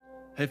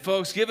Hey,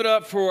 folks, give it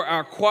up for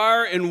our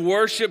choir and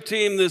worship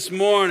team this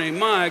morning.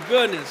 My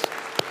goodness.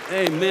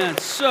 Amen.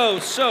 So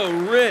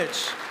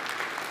rich.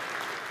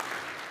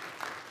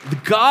 The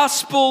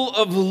Gospel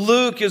of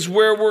Luke is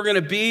where we're going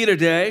to be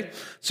today.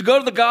 So go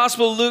to the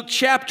Gospel of Luke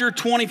chapter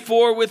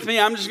 24 with me.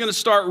 I'm just going to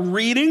start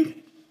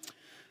reading.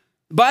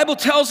 The Bible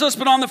tells us,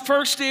 but on the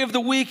first day of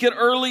the week at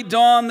early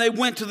dawn, they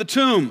went to the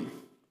tomb,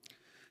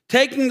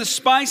 taking the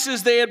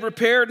spices they had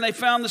prepared, and they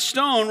found the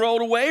stone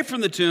rolled away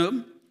from the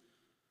tomb.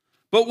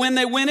 But when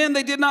they went in,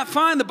 they did not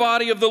find the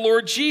body of the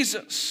Lord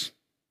Jesus.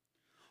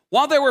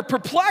 While they were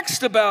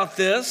perplexed about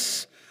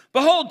this,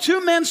 behold,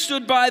 two men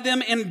stood by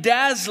them in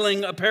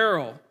dazzling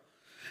apparel.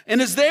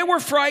 And as they were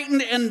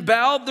frightened and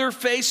bowed their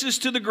faces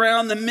to the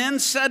ground, the men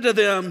said to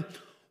them,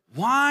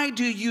 "Why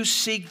do you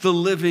seek the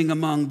living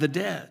among the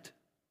dead?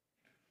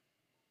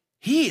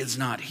 He is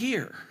not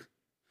here,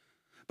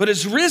 but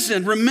is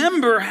risen.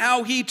 Remember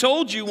how he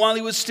told you while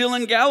he was still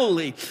in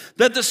Galilee,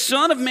 that the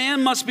Son of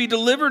Man must be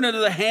delivered into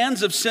the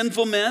hands of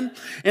sinful men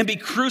and be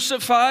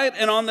crucified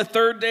and on the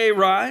third day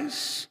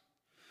rise."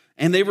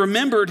 And they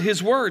remembered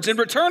his words. And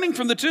returning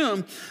from the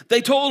tomb,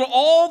 they told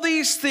all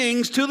these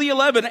things to the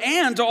 11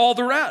 and to all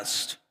the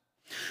rest.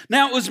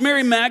 Now it was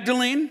Mary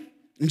Magdalene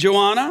and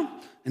Joanna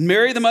and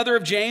Mary, the mother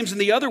of James,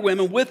 and the other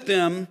women with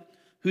them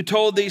who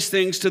told these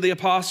things to the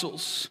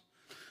apostles.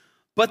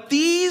 But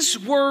these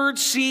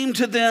words seemed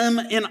to them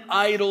an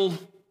idle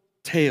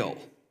tale,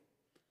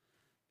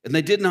 and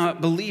they did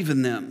not believe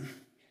in them.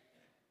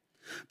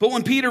 But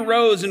when Peter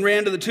rose and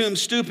ran to the tomb,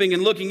 stooping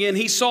and looking in,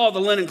 he saw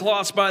the linen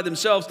cloths by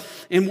themselves,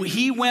 and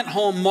he went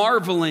home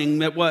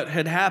marveling at what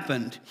had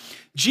happened.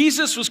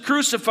 Jesus was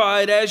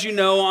crucified, as you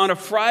know, on a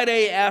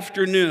Friday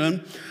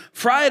afternoon.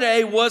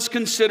 Friday was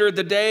considered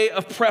the day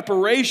of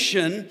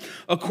preparation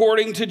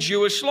according to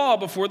Jewish law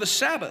before the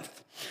Sabbath.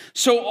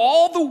 So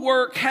all the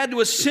work had to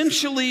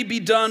essentially be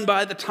done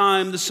by the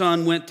time the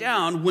sun went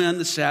down when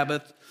the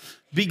Sabbath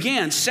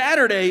began.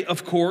 Saturday,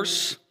 of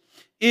course,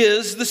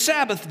 is the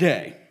Sabbath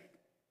day.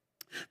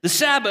 The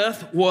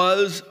Sabbath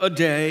was a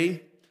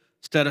day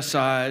set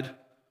aside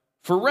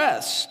for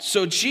rest.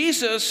 So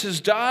Jesus has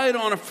died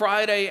on a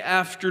Friday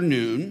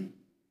afternoon,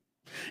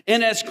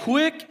 and as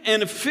quick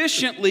and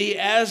efficiently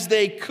as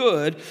they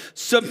could,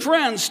 some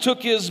friends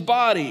took his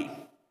body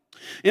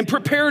and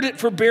prepared it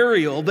for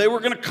burial. They were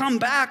going to come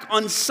back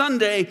on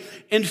Sunday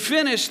and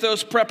finish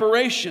those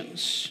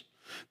preparations.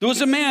 There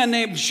was a man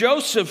named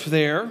Joseph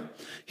there.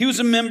 He was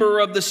a member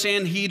of the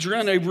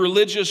Sanhedrin, a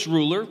religious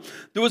ruler.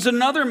 There was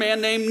another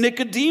man named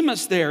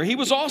Nicodemus there. He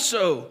was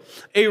also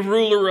a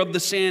ruler of the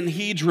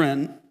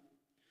Sanhedrin.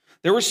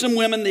 There were some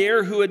women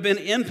there who had been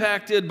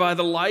impacted by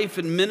the life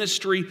and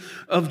ministry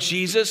of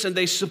Jesus, and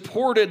they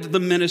supported the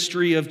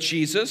ministry of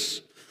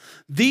Jesus.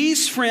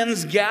 These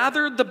friends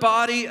gathered the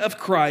body of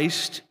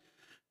Christ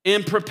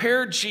and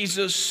prepared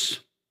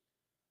Jesus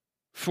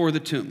for the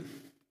tomb.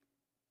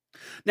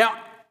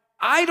 Now,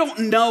 I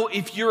don't know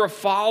if you're a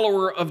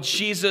follower of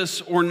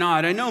Jesus or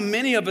not. I know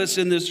many of us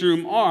in this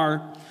room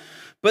are,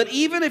 but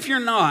even if you're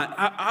not,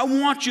 I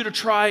want you to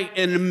try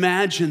and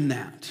imagine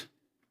that.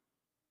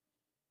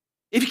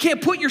 If you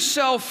can't put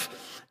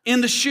yourself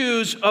in the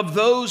shoes of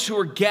those who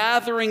are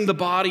gathering the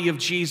body of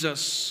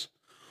Jesus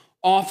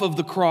off of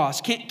the cross,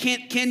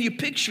 can you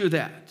picture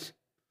that?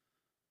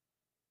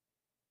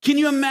 Can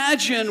you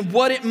imagine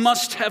what it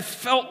must have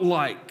felt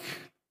like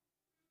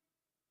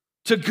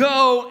to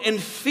go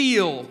and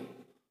feel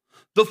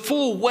the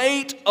full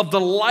weight of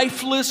the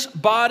lifeless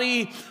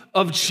body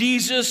of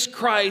Jesus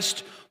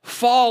Christ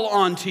fall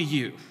onto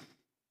you?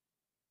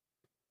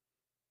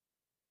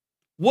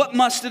 What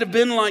must it have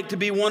been like to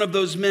be one of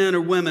those men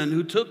or women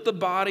who took the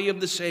body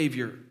of the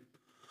Savior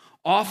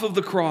off of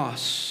the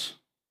cross,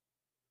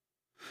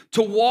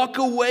 to walk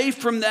away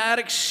from that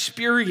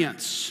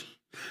experience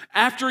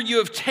after you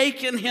have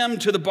taken him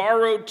to the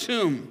borrowed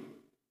tomb,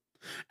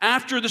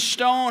 after the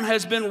stone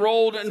has been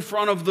rolled in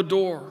front of the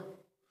door?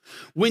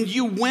 When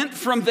you went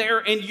from there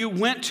and you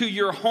went to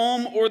your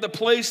home or the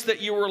place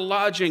that you were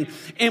lodging,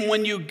 and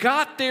when you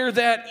got there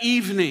that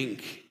evening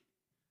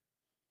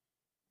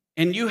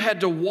and you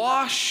had to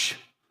wash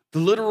the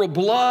literal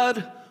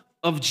blood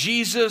of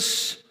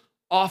Jesus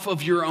off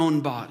of your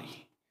own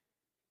body.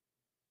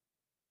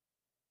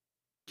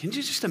 Can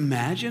you just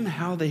imagine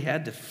how they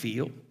had to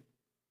feel?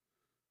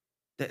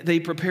 They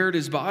prepared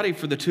his body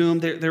for the tomb.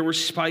 There were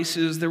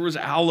spices, there was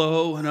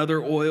aloe and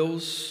other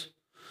oils.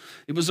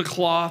 It was a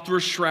cloth or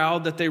a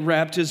shroud that they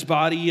wrapped his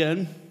body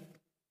in.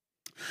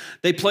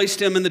 They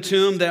placed him in the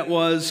tomb that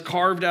was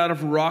carved out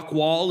of a rock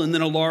wall, and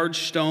then a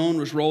large stone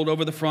was rolled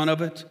over the front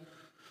of it,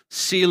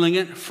 sealing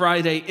it.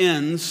 Friday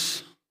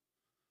ends,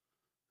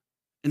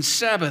 and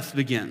Sabbath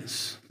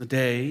begins, the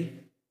day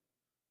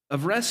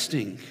of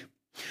resting.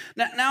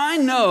 Now I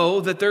know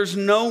that there's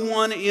no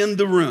one in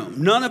the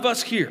room, none of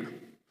us here,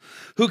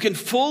 who can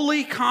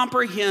fully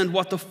comprehend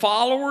what the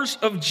followers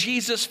of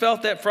Jesus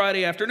felt that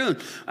Friday afternoon.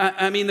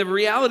 I mean, the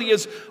reality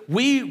is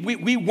we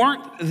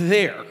weren't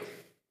there.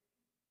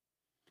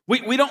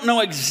 We don't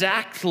know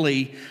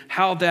exactly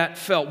how that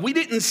felt. We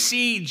didn't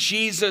see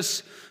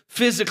Jesus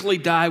physically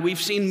die.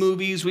 We've seen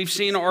movies, we've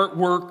seen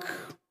artwork,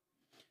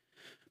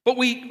 but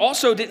we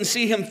also didn't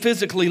see him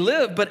physically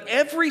live. But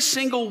every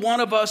single one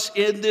of us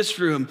in this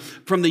room,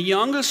 from the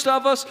youngest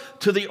of us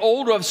to the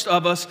oldest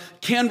of us,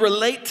 can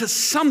relate to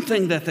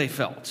something that they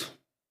felt.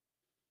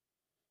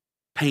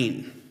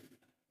 Pain.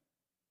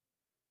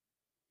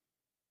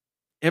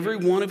 Every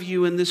one of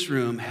you in this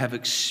room have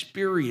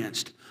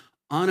experienced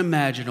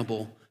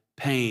unimaginable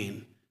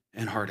pain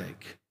and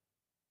heartache.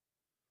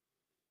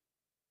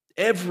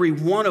 Every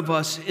one of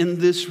us in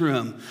this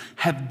room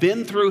have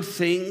been through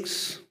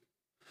things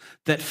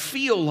that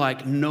feel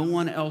like no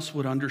one else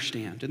would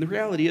understand. And the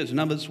reality is,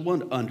 none of us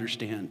would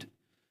understand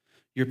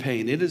your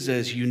pain. It is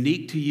as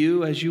unique to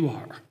you as you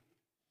are.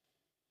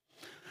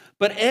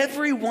 But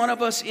every one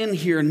of us in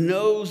here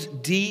knows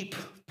deep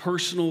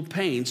personal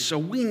pain, so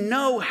we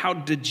know how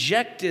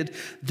dejected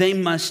they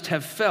must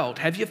have felt.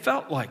 Have you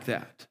felt like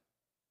that?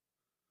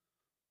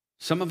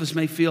 Some of us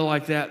may feel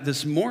like that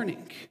this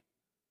morning.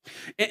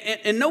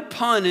 And no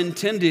pun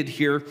intended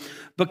here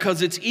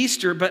because it's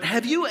Easter, but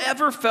have you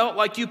ever felt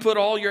like you put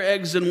all your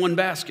eggs in one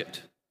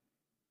basket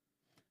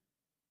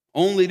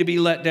only to be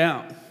let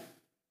down?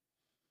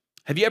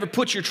 Have you ever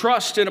put your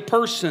trust in a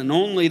person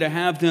only to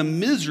have them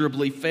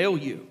miserably fail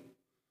you?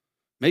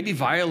 Maybe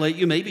violate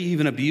you, maybe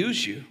even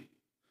abuse you,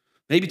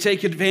 maybe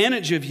take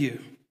advantage of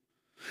you.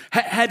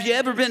 Have you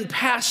ever been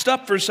passed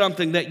up for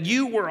something that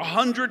you were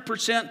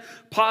 100%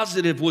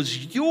 positive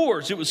was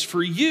yours? It was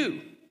for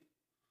you.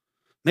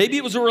 Maybe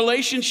it was a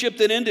relationship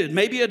that ended.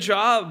 Maybe a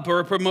job or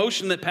a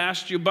promotion that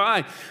passed you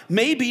by.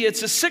 Maybe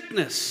it's a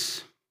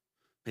sickness.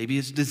 Maybe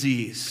it's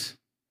disease.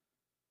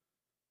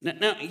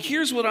 Now,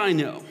 here's what I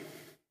know.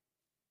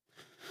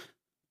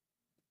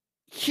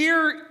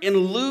 Here in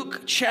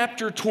Luke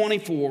chapter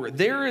 24,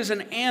 there is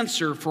an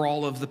answer for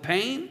all of the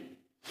pain,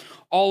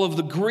 all of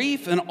the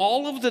grief, and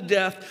all of the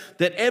death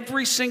that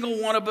every single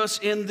one of us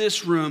in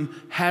this room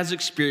has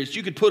experienced.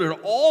 You could put it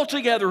all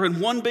together in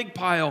one big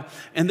pile,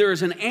 and there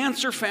is an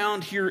answer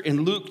found here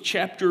in Luke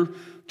chapter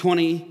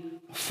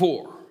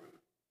 24.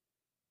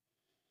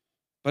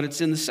 But it's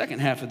in the second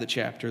half of the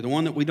chapter, the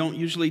one that we don't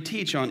usually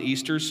teach on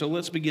Easter, so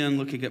let's begin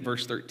looking at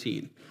verse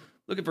 13.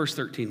 Look at verse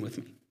 13 with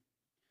me.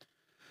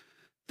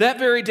 That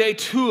very day,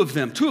 two of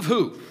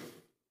who?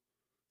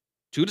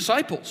 Two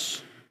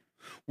disciples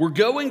were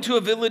going to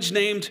a village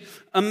named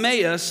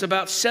Emmaus,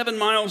 about 7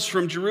 miles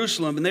from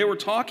Jerusalem, and they were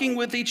talking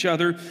with each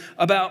other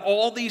about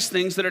all these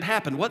things that had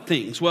happened. What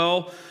things?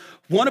 Well,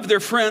 one of their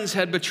friends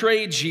had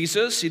betrayed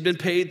Jesus. He'd been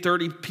paid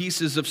 30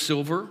 pieces of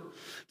silver.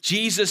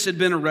 Jesus had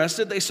been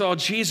arrested. They saw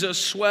Jesus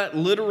sweat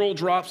literal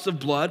drops of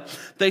blood.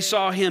 They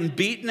saw him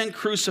beaten and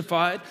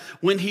crucified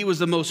when he was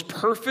the most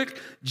perfect,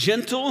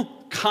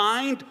 gentle,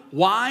 kind,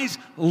 wise,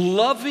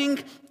 loving,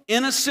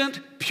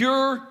 innocent,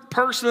 pure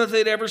person that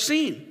they'd ever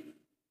seen.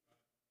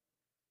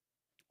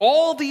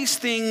 All these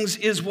things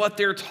is what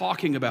they're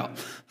talking about.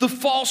 The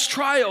false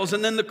trials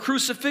and then the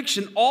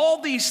crucifixion,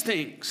 all these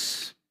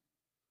things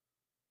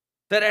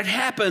that had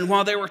happened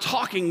while they were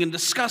talking and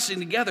discussing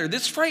together.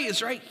 This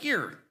phrase right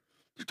here,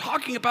 they're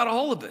talking about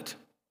all of it.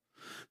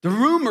 The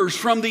rumors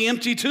from the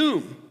empty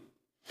tomb.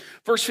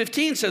 Verse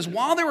 15 says,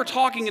 while they were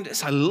talking,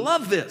 and I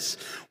love this,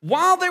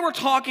 while they were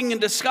talking and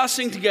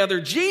discussing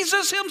together,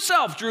 Jesus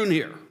himself drew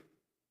near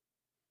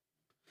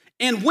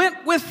and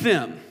went with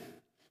them.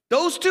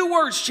 Those two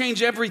words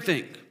change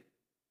everything.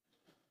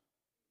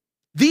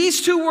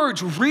 These two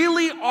words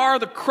really are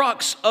the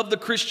crux of the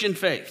Christian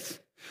faith.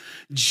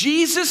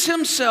 Jesus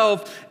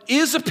himself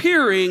is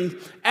appearing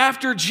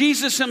after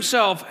Jesus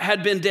himself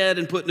had been dead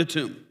and put in a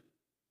tomb.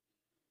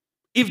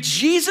 If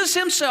Jesus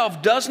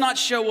himself does not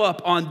show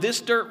up on this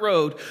dirt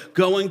road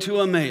going to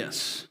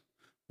Emmaus,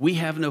 we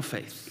have no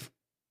faith.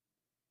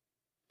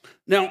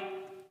 Now,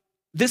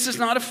 this is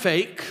not a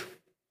fake.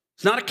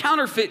 It's not a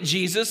counterfeit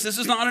Jesus. This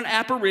is not an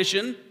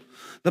apparition.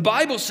 The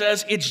Bible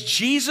says it's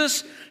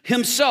Jesus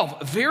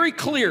himself. Very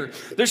clear.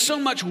 There's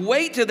so much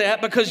weight to that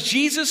because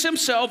Jesus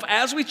himself,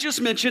 as we just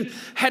mentioned,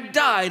 had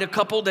died a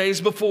couple days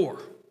before.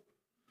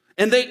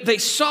 And they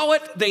saw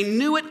it, they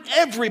knew it,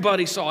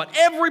 everybody saw it.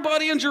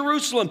 Everybody in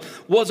Jerusalem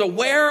was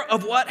aware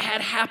of what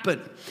had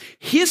happened.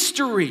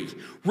 History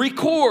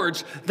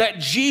records that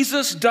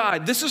Jesus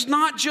died. This is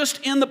not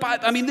just in the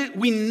Bible. I mean,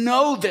 we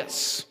know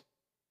this.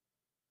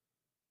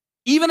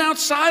 Even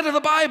outside of the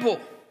Bible.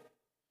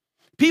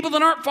 People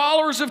that aren't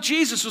followers of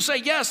Jesus will say,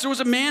 yes, there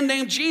was a man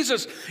named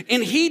Jesus,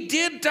 and he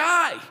did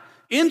die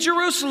in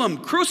Jerusalem,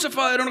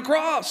 crucified on a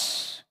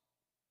cross.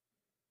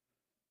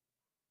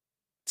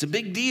 It's a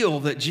big deal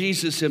that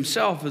Jesus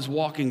himself is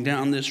walking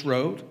down this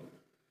road.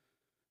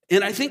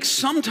 And I think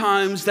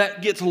sometimes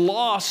that gets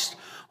lost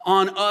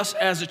on us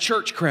as a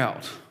church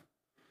crowd.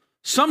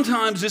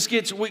 Sometimes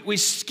we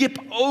skip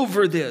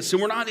over this, and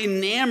we're not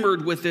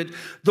enamored with it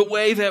the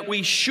way that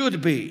we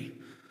should be.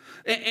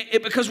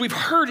 Because we've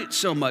heard it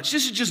so much.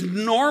 This is just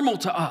normal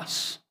to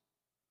us.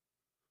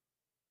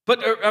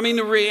 But I mean,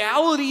 the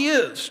reality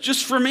is,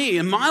 just for me,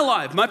 in my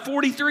life, my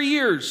 43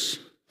 years,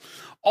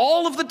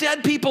 all of the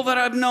dead people that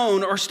I've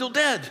known are still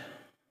dead.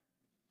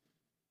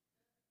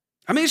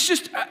 I mean, it's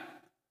just,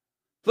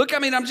 Look,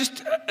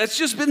 it's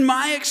just been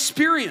my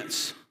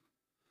experience.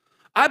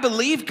 I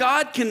believe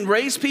God can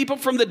raise people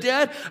from the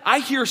dead. I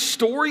hear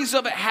stories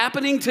of it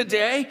happening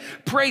today.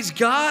 Praise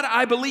God,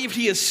 I believe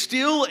he is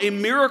still a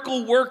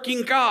miracle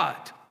working God.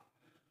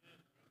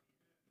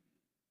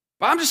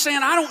 But I'm just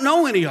saying, I don't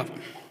know any of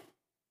them.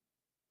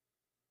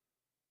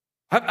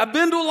 I've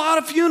been to a lot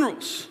of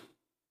funerals.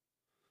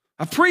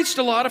 I've preached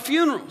a lot of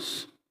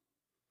funerals.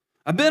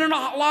 I've been in a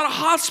lot of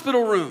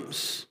hospital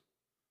rooms.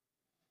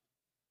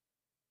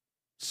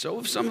 So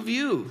have some of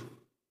you.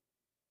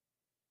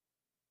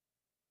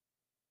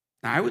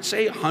 Now, I would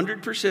say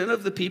 100%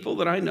 of the people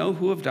that I know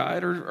who have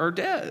died are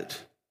dead.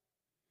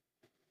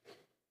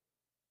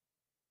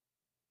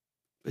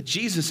 But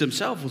Jesus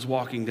himself was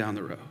walking down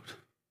the road.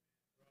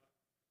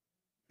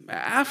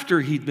 After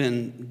he'd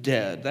been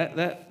dead,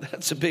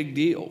 that's a big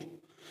deal.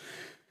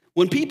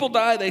 When people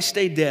die, they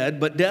stay dead,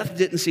 but death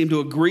didn't seem to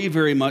agree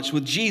very much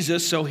with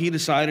Jesus, so he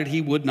decided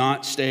he would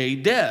not stay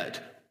dead.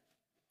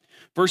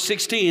 Verse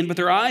 16, but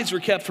their eyes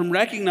were kept from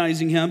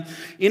recognizing him,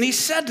 and he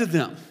said to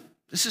them,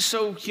 this is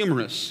so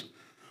humorous,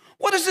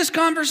 what is this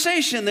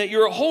conversation that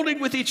you're holding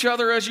with each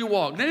other as you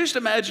walk? Now just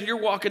imagine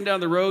you're walking down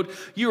the road,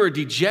 you are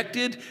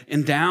dejected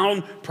and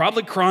down,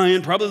 probably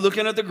crying, probably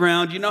looking at the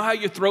ground. You know how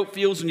your throat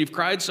feels when you've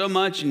cried so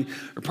much and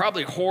you're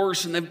probably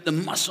hoarse and the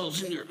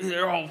muscles and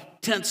they're all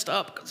tensed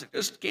up because you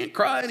just can't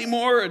cry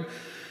anymore. And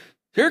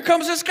here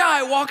comes this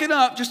guy walking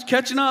up, just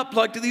catching up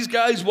like to these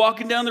guys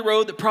walking down the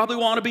road that probably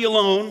want to be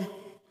alone.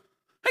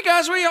 Hey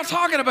guys, what are y'all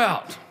talking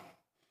about?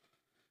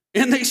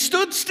 And they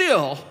stood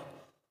still,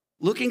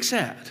 looking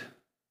sad.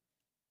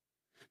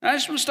 I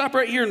just want to stop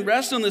right here and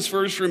rest on this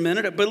verse for a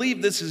minute. I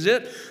believe this is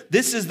it.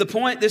 This is the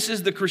point. This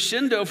is the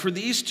crescendo for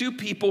these two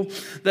people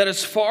that,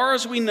 as far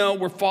as we know,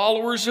 were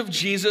followers of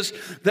Jesus.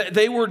 That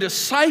they were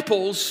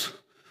disciples,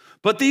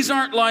 but these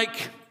aren't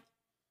like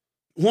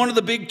one of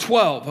the big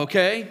 12,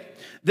 okay?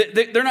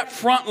 They're not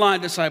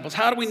frontline disciples.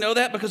 How do we know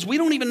that? Because we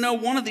don't even know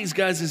one of these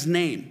guys'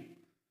 name.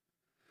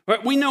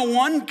 Right? We know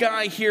one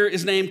guy here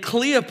is named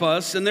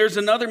Cleopas, and there's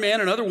another man,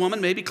 another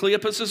woman, maybe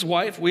Cleopas'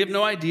 wife. We have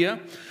no idea.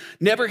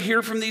 Never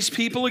hear from these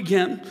people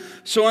again.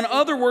 So in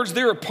other words,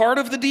 they're a part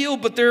of the deal,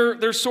 but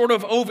they're sort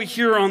of over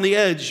here on the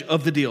edge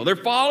of the deal. They're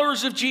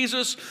followers of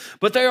Jesus,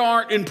 but they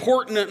aren't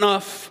important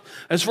enough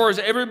as far as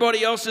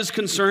everybody else is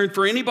concerned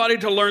for anybody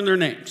to learn their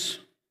names.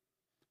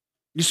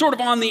 You're sort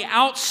of on the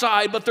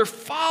outside, but they're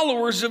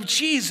followers of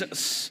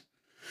Jesus.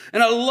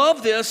 And I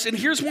love this, and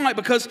here's why.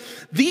 Because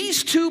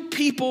these two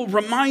people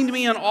remind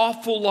me an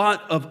awful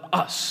lot of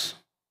us.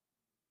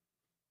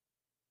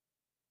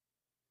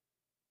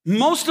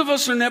 Most of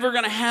us are never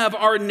going to have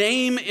our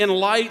name in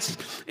lights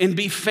and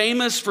be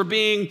famous for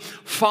being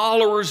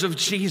followers of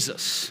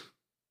Jesus.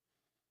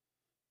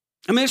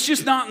 I mean, it's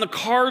just not in the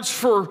cards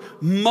for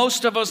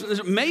most of us.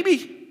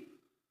 Maybe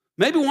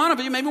one of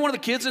you, maybe one of the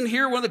kids in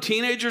here, one of the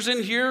teenagers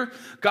in here,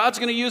 God's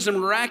going to use in a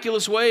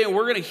miraculous way, and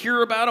we're going to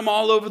hear about him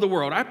all over the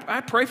world.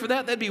 I pray for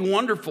that. That'd be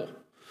wonderful.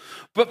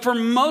 But for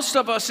most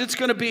of us, it's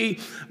going to be,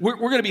 we're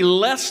going to be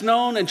less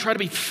known and try to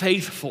be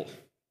faithful.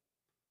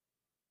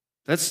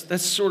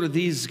 That's sort of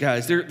these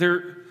guys.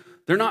 They're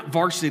not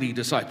varsity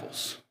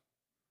disciples.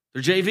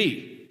 They're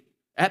JV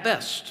at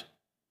best,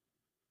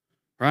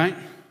 right?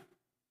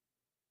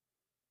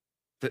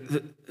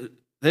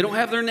 They don't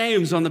have their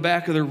names on the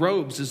back of their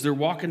robes as they're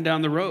walking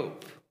down the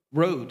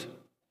road.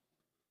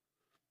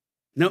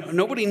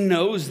 Nobody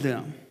knows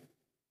them.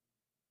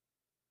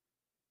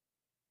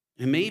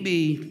 And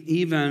maybe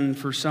even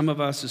for some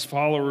of us as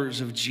followers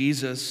of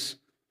Jesus,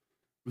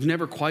 we've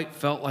never quite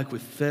felt like we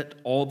fit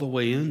all the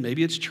way in.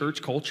 Maybe it's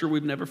church culture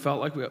we've never felt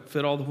like we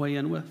fit all the way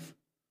in with.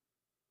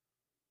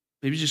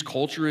 Maybe just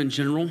culture in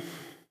general.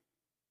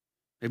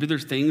 Maybe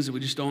there's things that we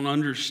just don't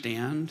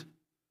understand.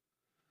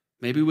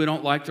 Maybe we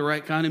don't like the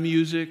right kind of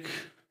music.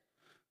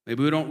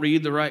 Maybe we don't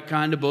read the right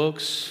kind of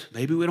books.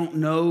 Maybe we don't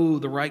know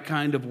the right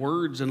kind of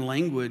words and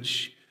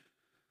language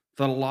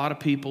that a lot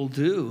of people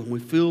do. And we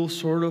feel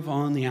sort of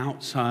on the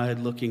outside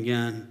looking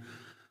in.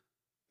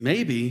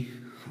 Maybe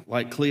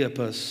like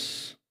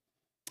Cleopas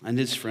and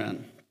his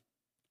friend.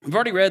 We've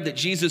already read that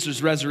Jesus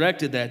was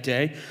resurrected that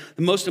day.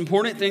 The most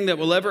important thing that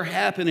will ever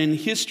happen in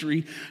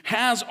history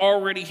has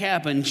already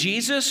happened.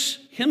 Jesus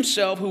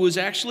himself, who was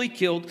actually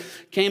killed,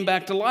 came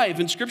back to life.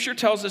 And Scripture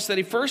tells us that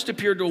he first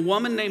appeared to a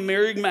woman named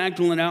Mary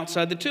Magdalene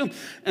outside the tomb.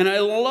 And I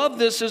love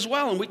this as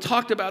well. And we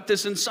talked about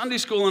this in Sunday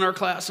school in our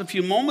class a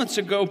few moments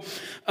ago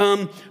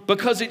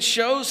because it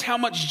shows how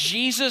much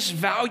Jesus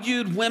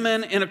valued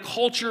women in a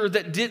culture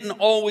that didn't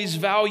always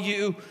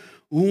value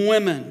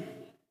women.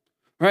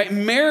 Right?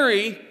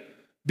 Mary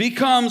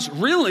becomes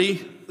really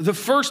the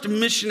first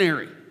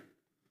missionary.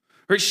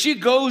 She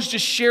goes to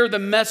share the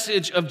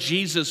message of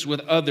Jesus with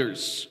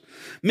others.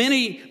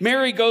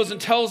 Mary goes and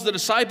tells the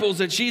disciples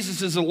that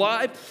Jesus is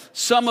alive.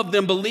 Some of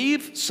them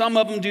believe, some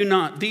of them do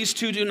not. These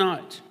two do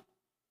not.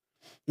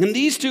 And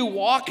these two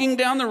walking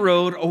down the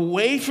road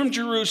away from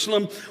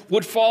Jerusalem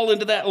would fall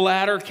into that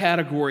latter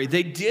category.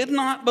 They did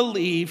not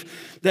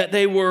believe that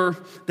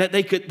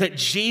that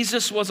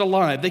Jesus was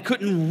alive. They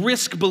couldn't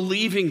risk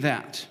believing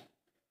that.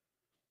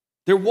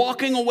 They're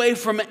walking away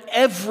from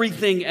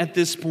everything at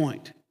this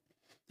point.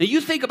 Now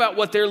you think about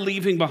what they're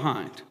leaving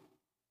behind.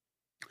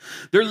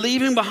 They're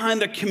leaving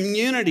behind the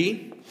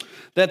community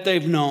that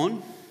they've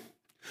known.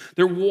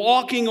 They're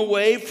walking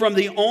away from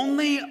the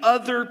only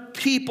other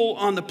people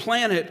on the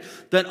planet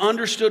that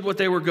understood what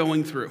they were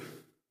going through.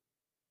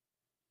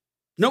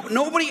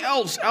 Nobody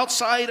else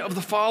outside of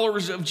the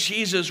followers of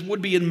Jesus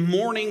would be in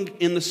mourning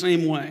in the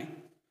same way.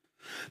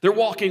 They're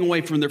walking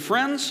away from their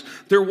friends.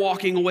 They're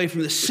walking away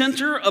from the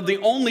center of the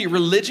only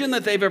religion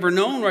that they've ever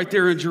known right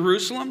there in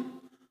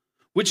Jerusalem,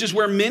 which is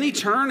where many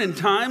turn in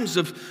times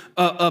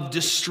of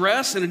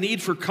distress and a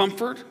need for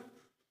comfort.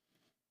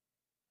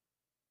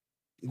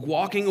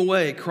 Walking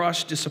away,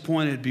 crushed,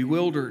 disappointed,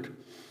 bewildered,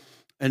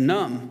 and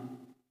numb,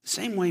 the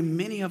same way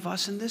many of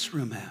us in this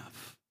room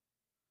have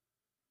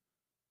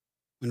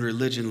when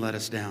religion let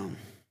us down.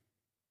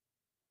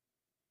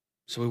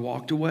 So we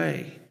walked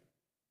away.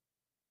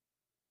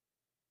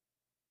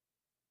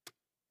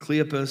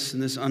 Cleopas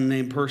and this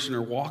unnamed person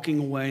are walking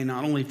away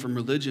not only from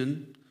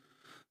religion,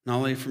 not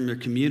only from their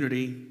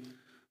community,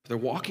 but they're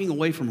walking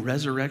away from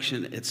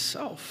resurrection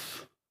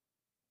itself.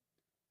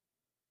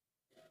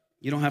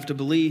 You don't have to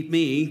believe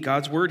me.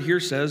 God's word here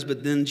says,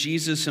 but then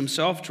Jesus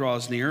himself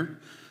draws near.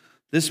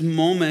 This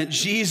moment,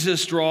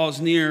 Jesus draws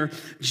near.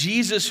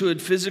 Jesus, who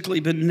had physically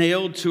been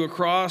nailed to a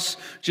cross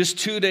just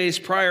 2 days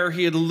prior,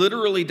 he had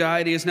literally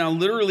died. He is now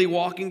literally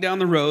walking down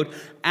the road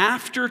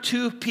after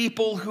two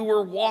people who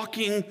were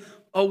walking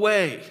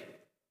away.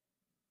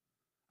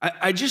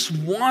 I just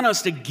want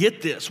us to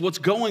get this, what's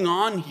going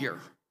on here.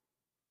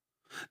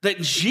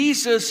 That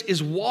Jesus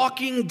is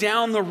walking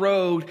down the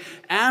road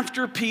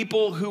after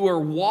people who are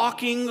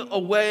walking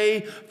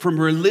away from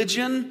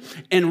religion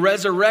and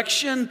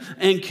resurrection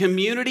and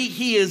community.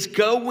 He is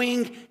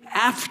going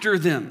after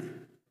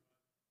them.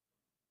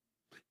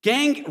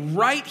 Gang,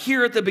 right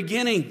here at the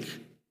beginning,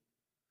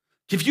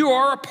 if you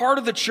are a part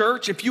of the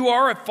church, if you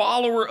are a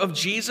follower of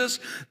Jesus,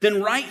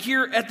 then right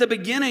here at the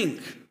beginning,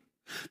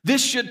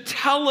 this should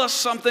tell us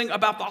something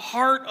about the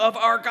heart of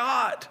our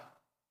God.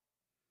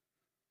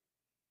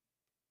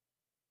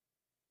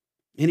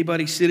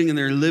 Anybody sitting in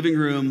their living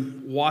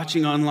room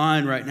watching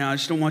online right now, I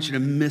just don't want you to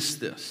miss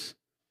this.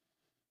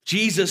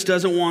 Jesus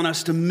doesn't want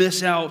us to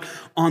miss out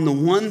on the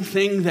one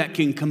thing that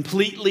can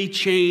completely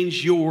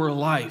change your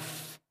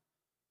life.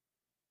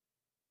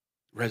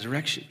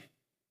 Resurrection.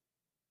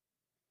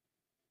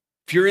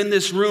 If you're in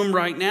this room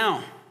right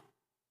now,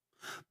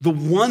 the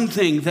one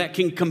thing that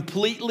can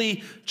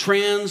completely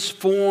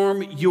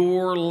transform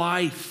your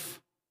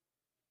life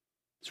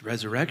is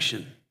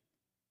resurrection.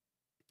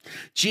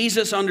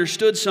 Jesus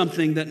understood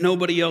something that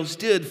nobody else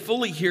did.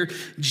 Fully here,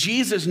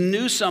 Jesus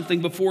knew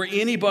something before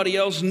anybody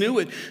else knew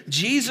it.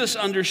 Jesus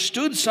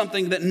understood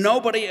something that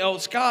nobody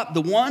else got.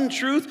 The one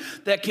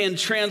truth that can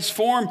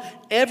transform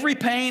every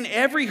pain,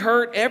 every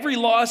hurt, every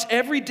loss,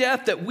 every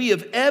death that we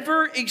have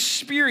ever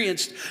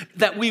experienced,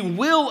 that we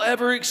will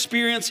ever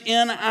experience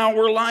in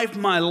our life,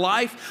 my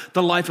life,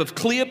 the life of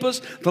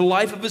Cleopas, the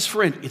life of his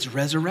friend. It's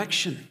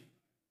resurrection.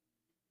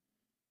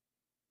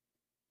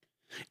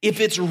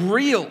 If it's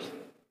real,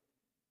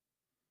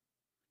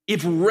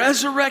 if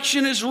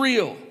resurrection is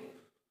real,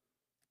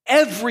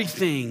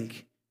 everything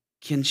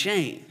can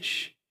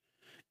change.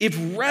 If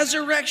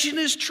resurrection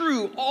is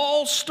true,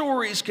 all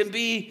stories can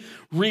be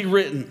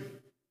rewritten.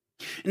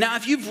 Now,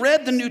 if you've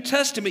read the New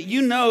Testament,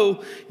 you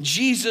know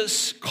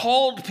Jesus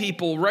called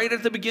people right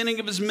at the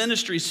beginning of his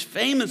ministry. He's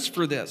famous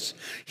for this.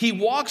 He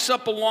walks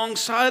up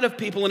alongside of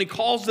people and he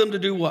calls them to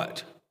do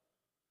what?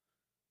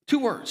 2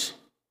 words.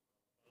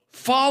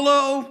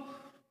 Follow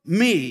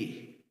me.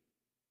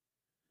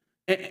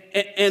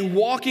 And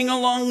walking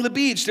along the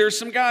beach, there's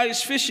some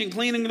guys fishing,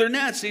 cleaning their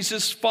nets. He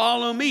says,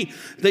 follow me.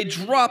 They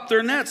drop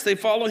their nets. They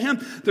follow him.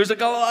 There's a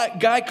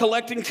guy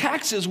collecting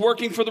taxes,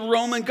 working for the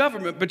Roman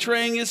government,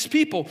 betraying his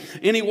people.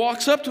 And he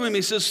walks up to him.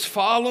 He says,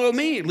 follow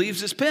me. He leaves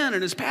his pen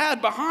and his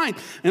pad behind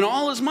and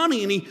all his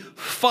money. And he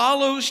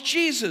follows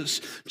Jesus.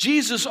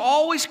 Jesus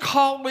always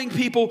calling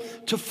people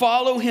to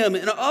follow him.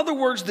 In other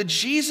words, the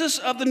Jesus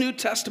of the New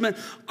Testament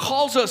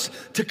calls us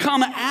to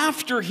come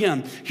after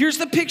him. Here's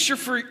the picture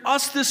for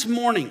us this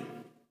morning.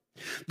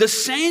 The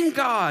same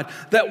God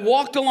that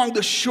walked along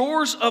the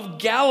shores of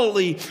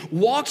Galilee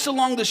walks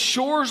along the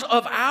shores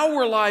of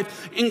our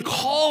life and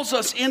calls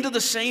us into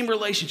the same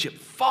relationship.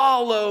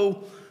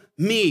 Follow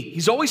me.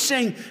 He's always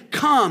saying,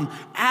 come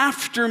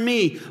after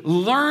me.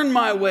 Learn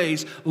my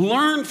ways.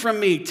 Learn from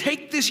me.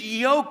 Take this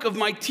yoke of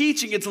my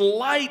teaching. It's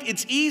light.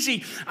 It's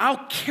easy.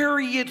 I'll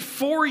carry it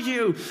for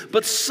you.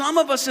 But some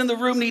of us in the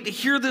room need to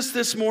hear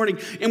this morning,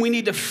 and we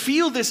need to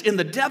feel this in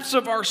the depths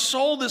of our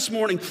soul this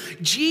morning.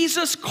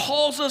 Jesus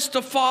calls us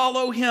to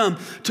follow him,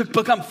 to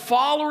become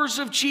followers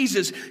of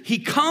Jesus. He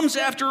comes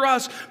after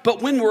us,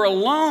 but when we're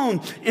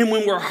alone and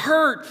when we're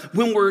hurt,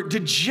 when we're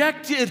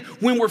dejected,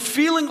 when we're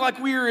feeling like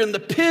we are in the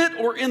pit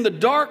or in the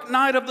dark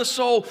night of the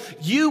soul,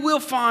 you will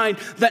find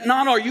that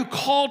not are you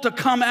called to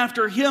come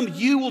after him,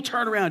 you will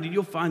turn around and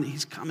you'll find that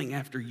he's coming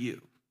after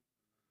you.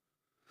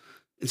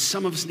 And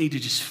some of us need to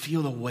just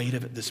feel the weight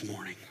of it this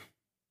morning.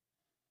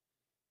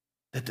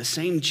 that the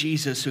same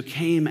Jesus who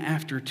came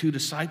after two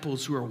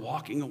disciples who are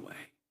walking away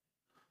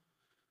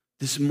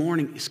this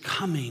morning is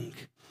coming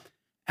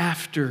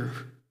after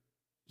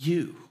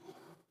you.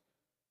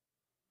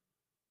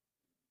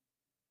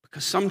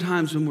 Because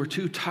sometimes when we're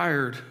too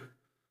tired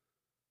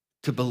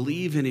to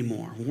believe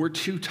anymore, when we're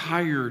too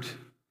tired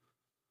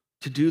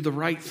to do the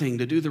right thing,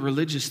 to do the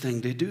religious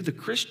thing, to do the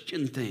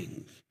Christian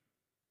thing,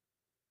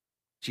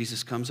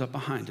 Jesus comes up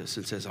behind us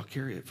and says, I'll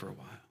carry it for a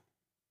while.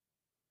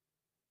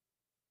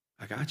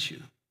 I got you.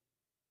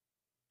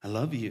 I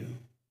love you.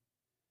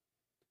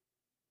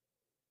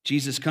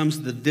 Jesus comes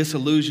to the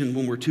disillusioned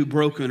when we're too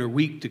broken or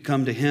weak to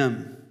come to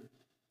him.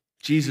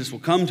 Jesus will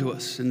come to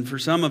us. And for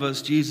some of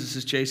us, Jesus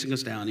is chasing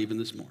us down even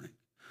this morning.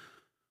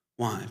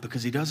 Why?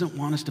 Because he doesn't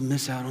want us to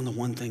miss out on the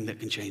one thing that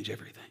can change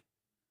everything.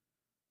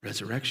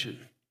 Resurrection.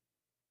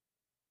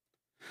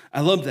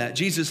 I love that.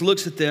 Jesus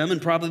looks at them,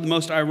 and probably the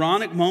most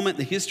ironic moment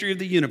in the history of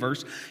the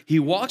universe, he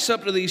walks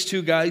up to these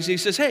two guys, and he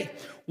says, hey,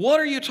 what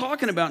are you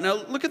talking about?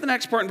 Now, look at the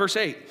next part in verse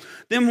 8.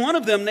 Then one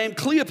of them, named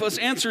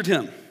Cleopas, answered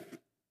him.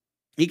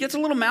 He gets a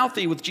little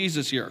mouthy with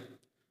Jesus here.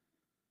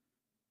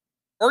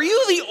 Are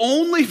you the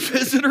only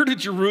visitor to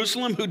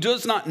Jerusalem who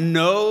does not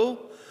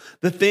know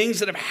the things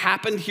that have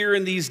happened here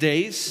in these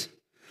days?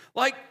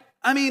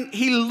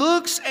 He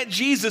looks at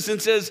Jesus and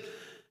says,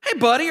 hey,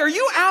 buddy, are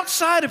you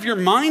outside of your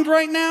mind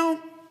right now?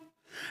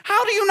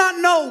 How do you not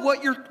know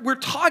what we're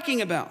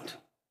talking about?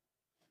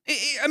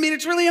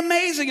 It's really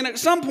amazing. And at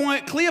some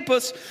point,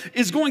 Cleopas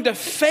is going to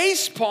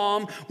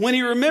facepalm when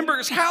he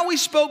remembers how he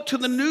spoke to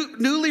the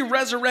newly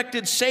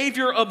resurrected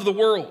Savior of the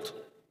world.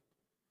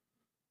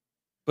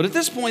 But at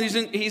this point,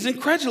 he's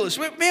incredulous.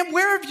 Man,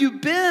 where have you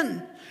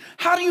been?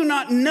 How do you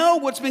not know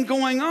what's been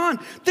going on?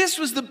 This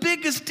was the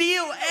biggest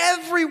deal.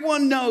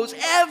 Everyone knows.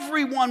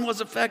 Everyone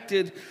was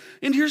affected.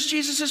 And here's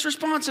Jesus'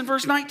 response in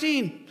verse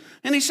 19.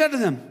 And he said to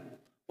them,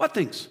 what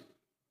things?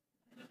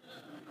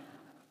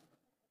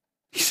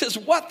 He says,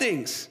 what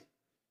things?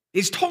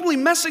 He's totally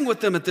messing with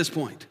them at this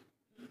point.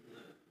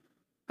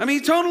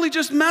 He's totally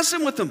just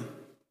messing with them.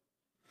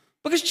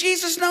 Because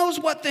Jesus knows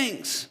what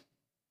things.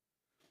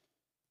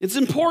 It's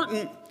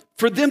important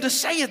for them to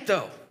say it,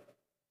 though.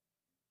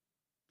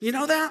 You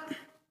know that?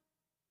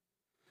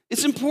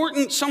 It's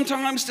important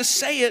sometimes to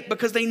say it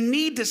because they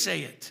need to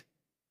say it.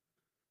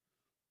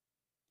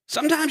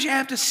 Sometimes you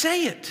have to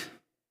say it.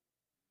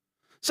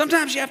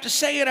 Sometimes you have to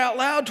say it out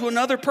loud to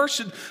another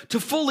person to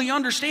fully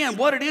understand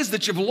what it is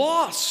that you've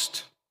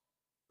lost.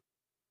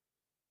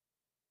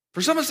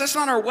 For some of us, that's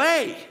not our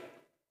way.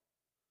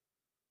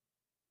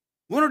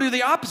 We want to do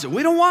the opposite.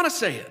 We don't want to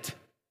say it.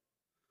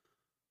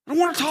 I don't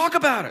want to talk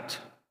about it.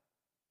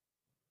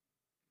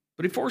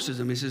 But he forces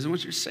them. He says, I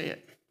want you to say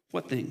it.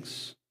 What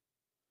things?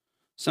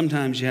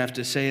 Sometimes you have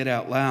to say it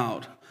out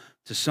loud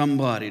to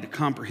somebody to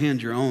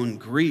comprehend your own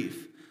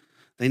grief.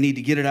 They need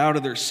to get it out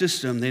of their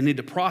system. They need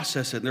to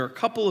process it. There are a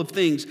couple of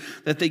things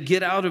that they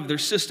get out of their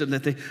system,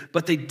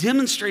 but they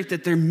demonstrate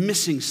that they're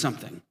missing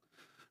something.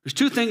 There's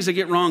two things that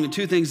get wrong and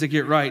two things that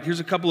get right. Here's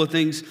a couple of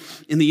things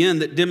in the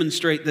end that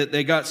demonstrate that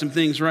they got some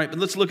things right. But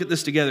let's look at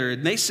this together.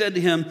 And they said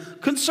to him,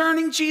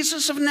 concerning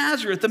Jesus of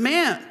Nazareth, the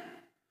man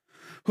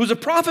who's a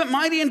prophet,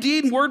 mighty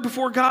indeed in word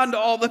before God and to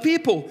all the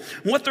people.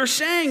 And what they're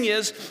saying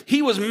is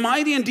he was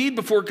mighty indeed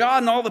before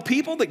God and all the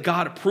people, that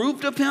God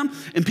approved of him,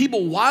 and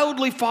people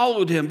wildly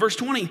followed him. Verse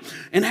 20,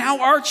 and how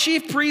our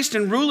chief priests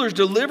and rulers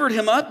delivered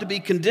him up to be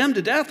condemned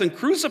to death and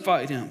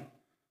crucified him.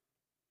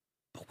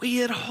 But we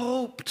had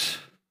hoped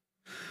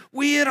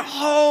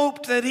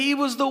that he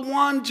was the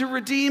one to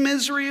redeem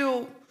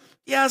Israel.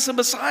 Yes, and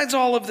besides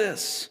all of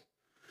this,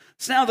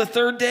 it's now the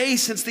third day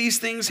since these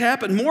things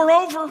happened.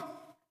 Moreover,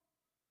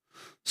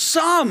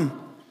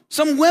 some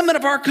women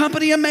of our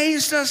company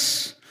amazed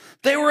us.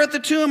 They were at the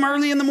tomb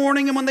early in the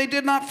morning, and when they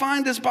did not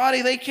find his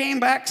body, they came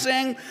back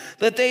saying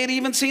that they had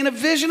even seen a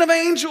vision of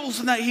angels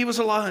and that he was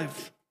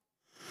alive.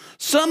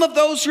 Some of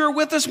those who were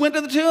with us went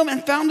to the tomb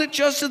and found it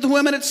just as the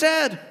women had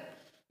said,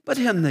 but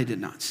him they did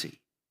not see.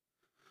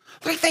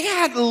 They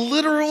had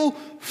literal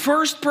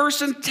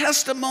first-person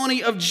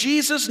testimony of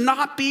Jesus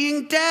not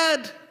being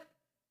dead.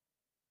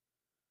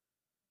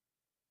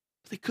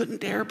 They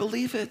couldn't dare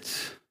believe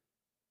it.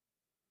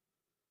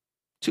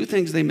 Two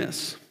things they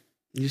miss.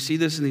 You see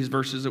this in these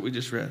verses that we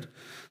just read.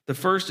 The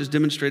first is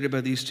demonstrated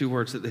by these two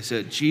words that they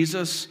said,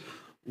 Jesus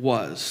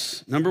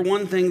was. Number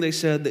one thing they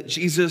said, that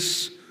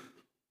Jesus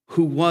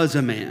who was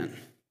a man.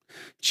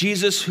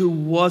 Jesus who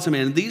was a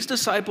man. These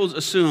disciples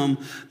assume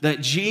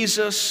that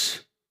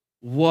Jesus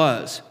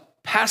was.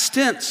 Past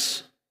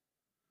tense.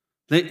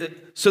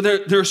 So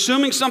they're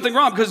assuming something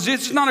wrong because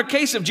it's not a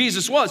case of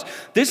Jesus was.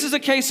 This is a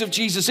case of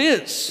Jesus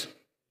is.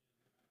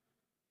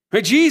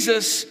 Right?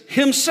 Jesus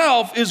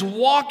himself is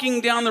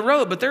walking down the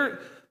road, but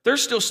they're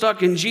still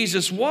stuck in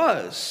Jesus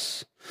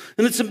was.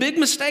 And it's a big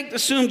mistake to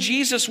assume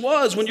Jesus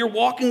was when you're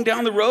walking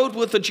down the road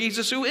with a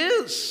Jesus who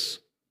is.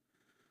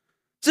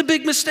 It's a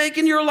big mistake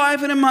in your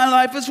life and in my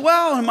life as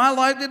well. In my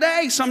life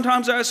today,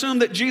 sometimes I assume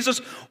that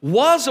Jesus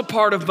was a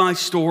part of my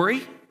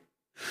story.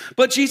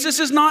 But Jesus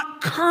is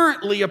not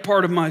currently a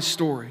part of my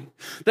story.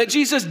 That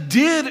Jesus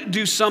did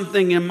do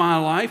something in my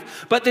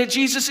life, but that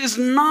Jesus is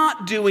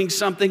not doing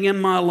something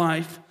in my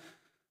life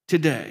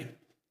today.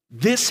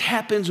 This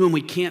happens when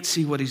we can't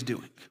see what he's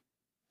doing.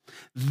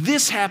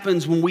 This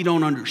happens when we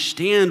don't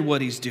understand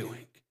what he's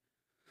doing.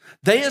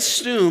 They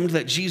assumed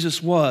that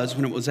Jesus was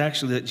when it was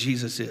actually that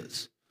Jesus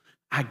is.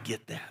 I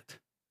get that.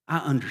 I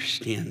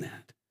understand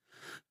that.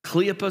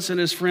 Cleopas and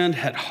his friend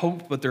had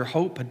hope, but their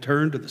hope had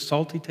turned to the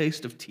salty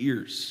taste of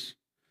tears.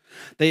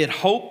 They had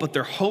hope, but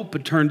their hope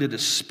had turned to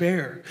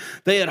despair.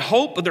 They had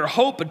hope, but their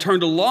hope had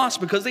turned to loss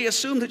because they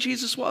assumed that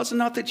Jesus was and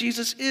not that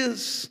Jesus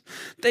is.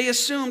 They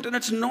assumed, and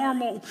it's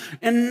normal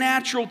and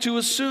natural to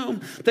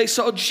assume, they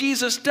saw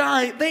Jesus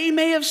die. They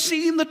may have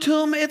seen the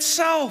tomb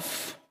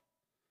itself.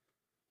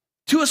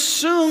 To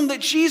assume that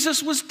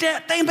Jesus was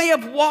dead, they may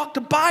have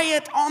walked by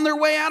it on their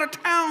way out of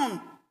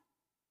town.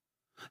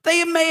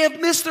 They may have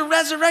missed the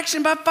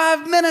resurrection by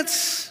 5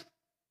 minutes.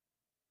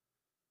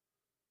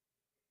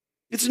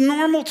 It's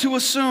normal to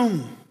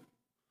assume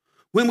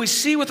when we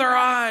see with our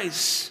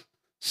eyes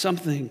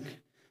something.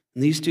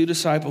 And these two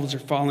disciples are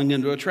falling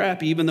into a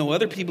trap. Even though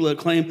other people had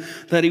claimed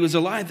that he was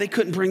alive, they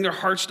couldn't bring their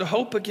hearts to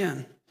hope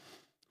again.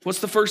 What's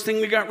the first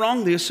thing they got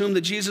wrong? They assumed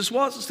that Jesus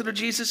was instead of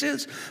Jesus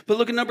is. But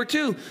look at number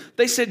 2.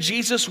 They said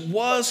Jesus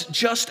was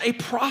just a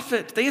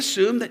prophet. They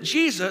assumed that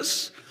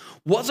Jesus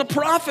was a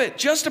prophet,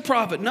 just a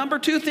prophet. Number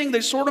 2 thing, they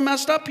sort of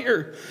messed up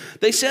here.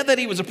 They said that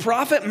he was a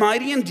prophet,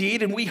 mighty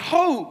indeed, and we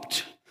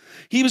hoped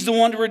he was the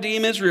one to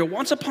redeem Israel.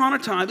 Once upon a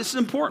time, this is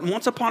important,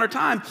 once upon a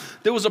time,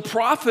 there was a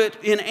prophet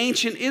in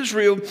ancient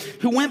Israel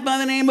who went by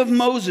the name of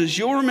Moses.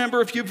 You'll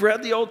remember if you've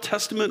read the Old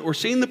Testament or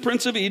seen The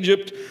Prince of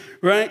Egypt,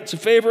 right? It's a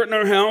favorite in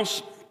our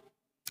house.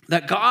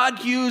 That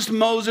God used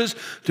Moses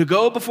to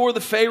go before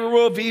the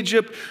Pharaoh of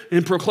Egypt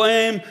and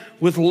proclaim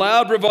with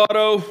loud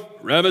bravado,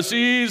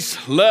 Ramesses,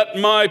 let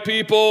my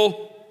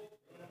people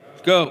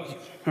go.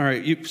 All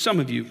right, some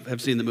of you have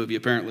seen the movie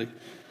apparently,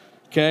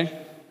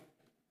 okay?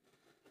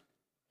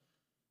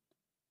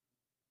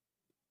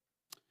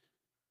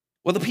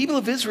 Well, the people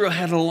of Israel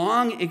had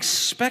long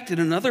expected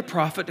another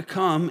prophet to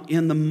come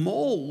in the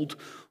mold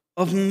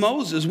of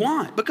Moses.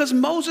 Why? Because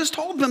Moses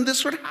told them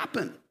this would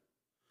happen.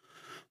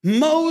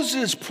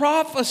 Moses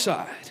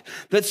prophesied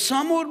that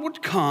someone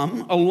would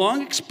come, a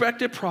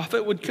long-expected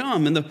prophet would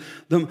come in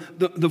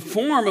the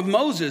form of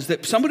Moses,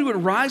 that somebody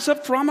would rise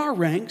up from our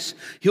ranks.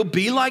 He'll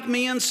be like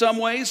me in some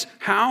ways.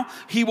 How?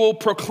 He will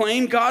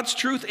proclaim God's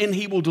truth and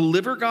he will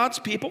deliver God's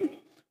people.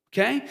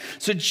 Okay?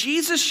 So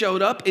Jesus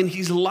showed up and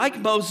he's like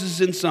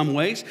Moses in some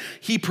ways.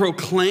 He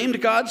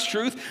proclaimed God's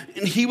truth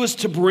and he was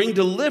to bring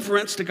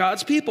deliverance to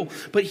God's people.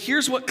 But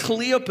here's what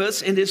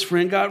Cleopas and his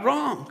friend got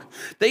wrong.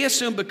 They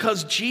assumed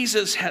because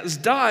Jesus has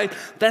died,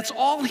 that's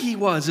all he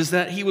was, is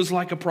that he was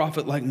like a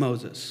prophet like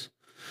Moses.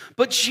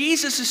 But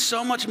Jesus is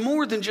so much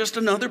more than just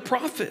another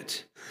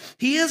prophet.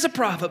 He is a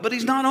prophet, but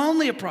he's not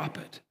only a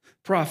prophet.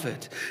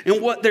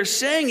 And what they're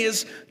saying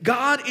is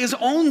God is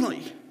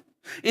only.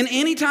 And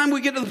anytime we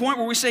get to the point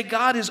where we say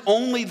God is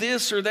only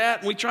this or that,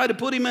 and we try to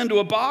put him into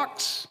a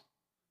box,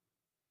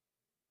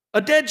 a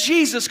dead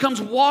Jesus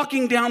comes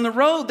walking down the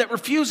road that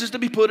refuses to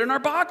be put in our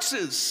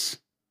boxes.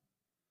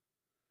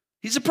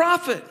 He's a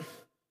prophet.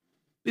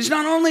 He's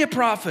not only a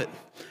prophet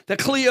that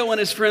Cleo and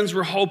his friends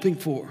were hoping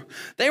for.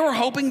 They were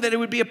hoping that it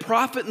would be a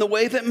prophet in the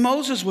way that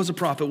Moses was a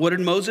prophet. What did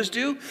Moses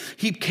do?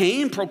 He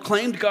came,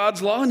 proclaimed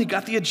God's law, and he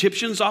got the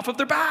Egyptians off of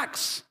their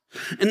backs.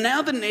 And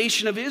now the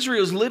nation of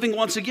Israel is living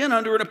once again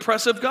under an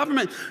oppressive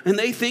government. And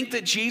they think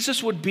that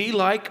Jesus would be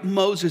like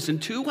Moses in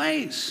 2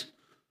 ways.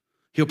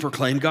 He'll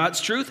proclaim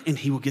God's truth and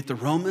he will get the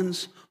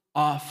Romans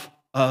off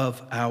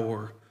of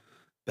our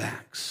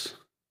backs.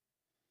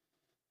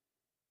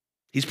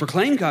 He's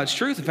proclaimed God's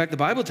truth. In fact, the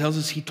Bible tells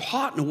us he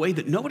taught in a way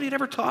that nobody had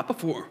ever taught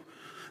before.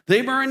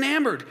 They were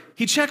enamored.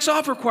 He checks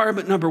off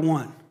requirement number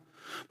 1.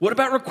 What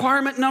about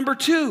requirement number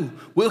 2?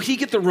 Will he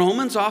get the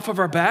Romans off of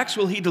our backs?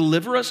 Will he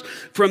deliver us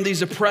from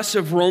these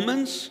oppressive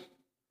Romans?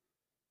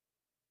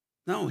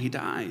 No, he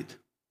died.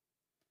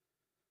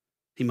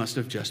 He must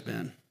have just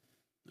been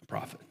a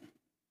prophet.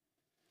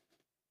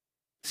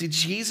 See,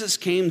 Jesus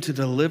came to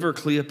deliver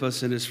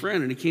Cleopas and his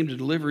friend, and he came to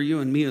deliver you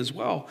and me as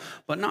well,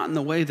 but not in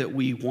the way that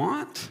we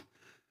want,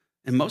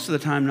 and most of the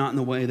time not in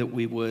the way that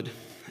we would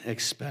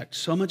expect.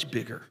 So much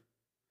bigger.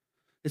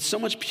 It's so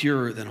much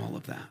purer than all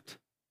of that.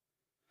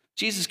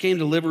 Jesus came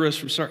to deliver us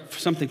from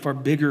something far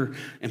bigger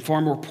and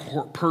far more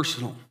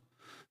personal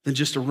than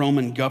just a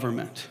Roman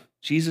government.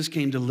 Jesus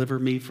came to deliver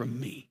me from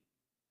me.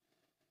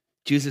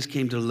 Jesus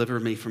came to deliver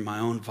me from my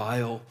own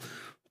vile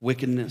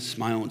wickedness,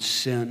 my own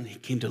sin. He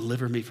came to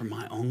deliver me from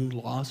my own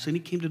loss, and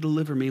he came to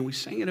deliver me, and we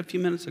sang it a few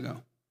minutes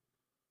ago,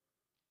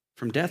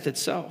 from death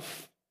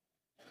itself.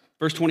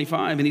 Verse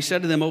 25, and he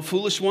said to them, O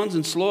foolish ones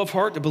and slow of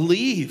heart to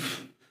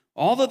believe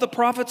all that the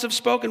prophets have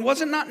spoken.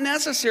 Was it not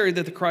necessary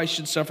that the Christ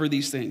should suffer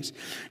these things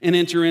and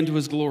enter into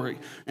his glory?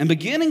 And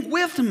beginning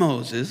with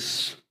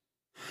Moses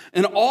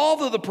And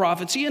all of the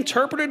prophets, he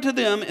interpreted to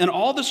them in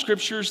all the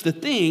scriptures the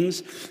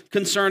things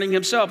concerning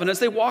himself. And as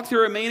they walked the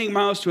remaining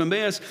miles to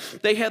Emmaus,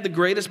 they had the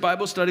greatest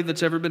Bible study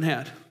that's ever been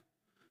had.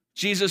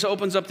 Jesus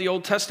opens up the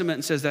Old Testament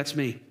and says, that's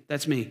me,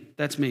 that's me,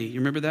 that's me. You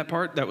remember that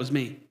part? That was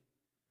me.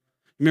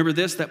 Remember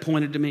this? That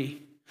pointed to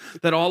me.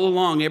 That all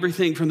along,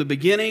 everything from the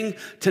beginning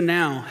to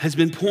now has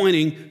been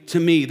pointing to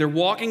me. They're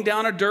walking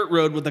down a dirt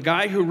road with the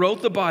guy who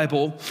wrote the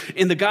Bible,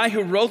 and the guy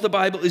who wrote the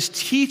Bible is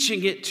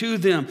teaching it to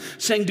them,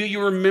 saying, do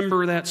you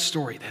remember that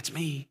story? That's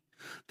me.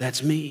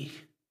 That's me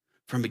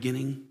from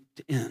beginning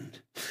to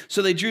end.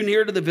 So they drew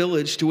near to the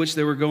village to which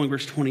they were going,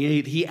 verse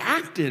 28. He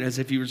acted as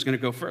if he was going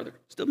to go further,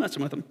 still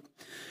messing with them.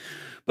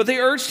 But they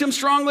urged him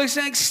strongly,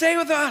 saying, stay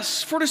with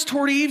us, for it is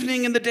toward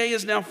evening, and the day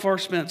is now far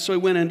spent. So he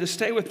went in to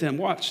stay with them.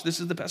 Watch, this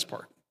is the best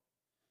part.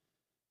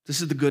 This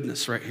is the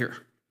goodness right here.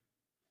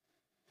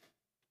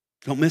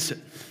 Don't miss it.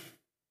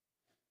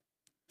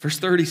 Verse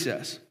 30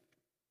 says,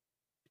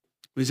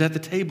 he was at the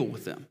table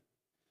with them.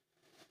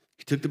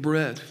 He took the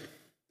bread,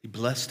 he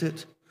blessed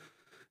it,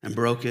 and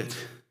broke it,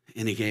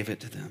 and he gave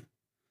it to them.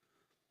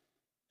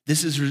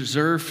 This is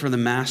reserved for the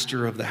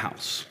master of the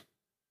house.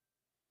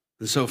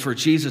 And so for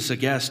Jesus, a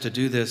guest, to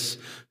do this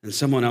in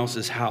someone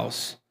else's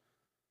house,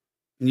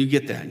 and you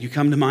get that. You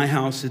come to my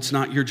house, it's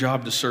not your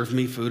job to serve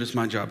me food, it's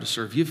my job to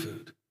serve you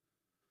food.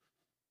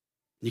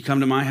 You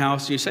come to my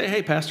house and you say,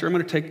 hey, pastor, I'm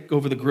going to take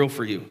over the grill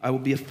for you. I will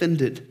be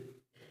offended.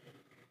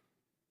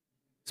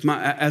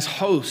 As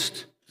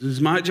host, this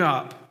is my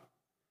job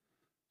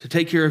to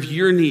take care of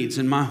your needs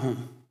in my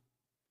home.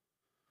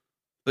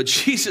 But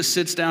Jesus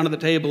sits down at the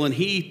table and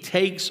he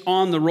takes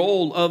on the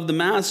role of the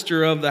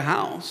master of the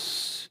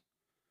house.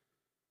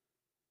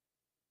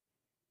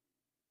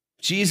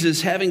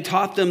 Jesus, having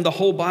taught them the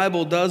whole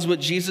Bible, does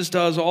what Jesus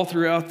does all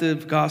throughout the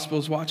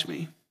Gospels. Watch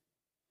me.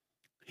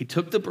 He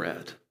took the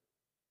bread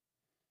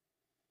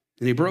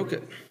and he broke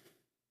it.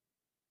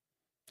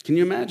 Can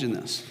you imagine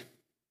this?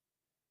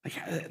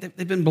 Like,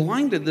 they've been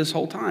blinded this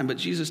whole time, but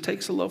Jesus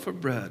takes a loaf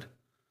of bread,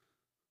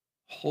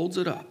 holds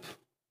it up.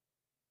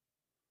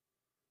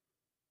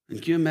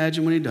 And can you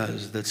imagine when he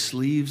does, the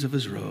sleeves of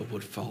his robe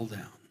would fall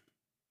down.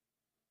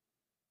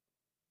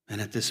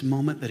 And at this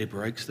moment that he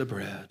breaks the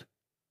bread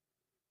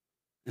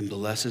and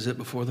blesses it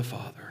before the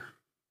Father,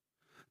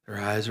 their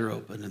eyes are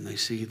open and they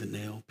see the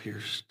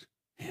nail-pierced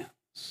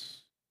hands.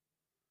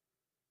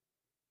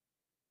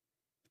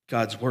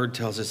 God's word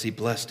tells us he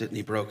blessed it and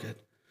he broke it.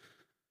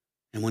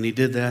 And when he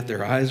did that,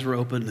 their eyes were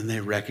opened and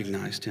they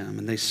recognized him.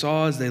 And they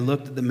saw as they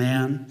looked at the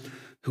man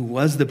who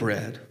was the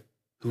bread,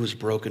 who was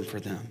broken for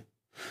them.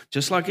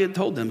 Just like he had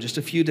told them just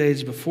a few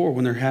days before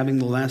when they're having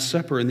the Last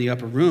Supper in the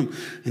upper room.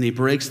 And he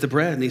breaks the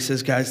bread and he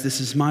says, guys,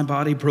 this is my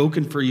body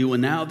broken for you.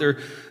 And now they're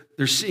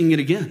seeing it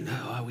again.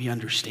 Oh, we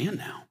understand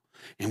now.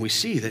 And we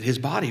see that his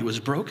body was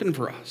broken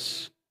for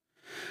us.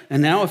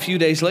 And now a few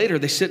days later,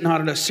 they sit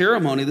not at a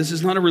ceremony. This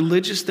is not a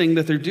religious thing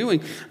that they're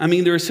doing. I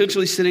mean, they're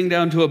essentially sitting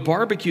down to a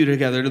barbecue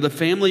together, to the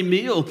family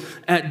meal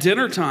at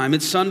dinner time.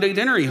 It's Sunday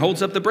dinner. He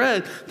holds up the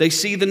bread. They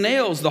see the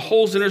nails, the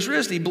holes in his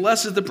wrist. He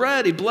blesses the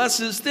bread. He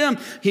blesses them.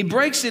 He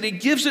breaks it. He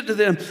gives it to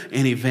them.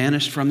 And he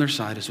vanished from their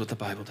sight, is what the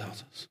Bible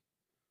tells us.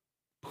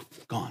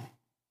 Gone.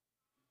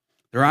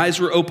 Their eyes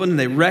were open, and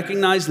they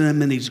recognized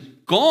him, and he's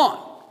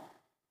gone.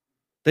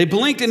 They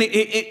blinked, and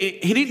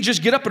he didn't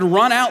just get up and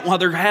run out while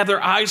they have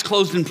their eyes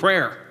closed in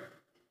prayer.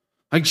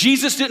 Like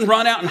Jesus didn't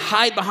run out and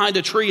hide behind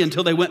a tree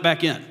until they went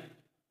back in.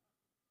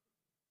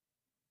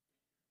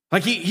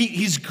 Like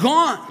he's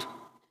gone.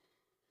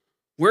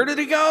 Where did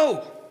he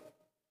go?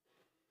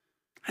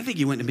 I think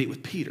he went to meet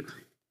with Peter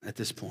at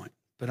this point,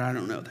 but I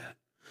don't know that.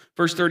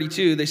 Verse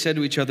 32, they said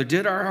to each other,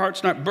 did our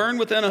hearts not burn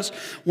within us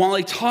while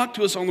he talked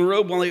to us on the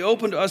road, while he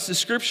opened to us the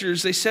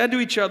scriptures? They said to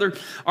each other,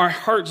 our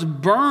hearts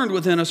burned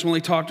within us when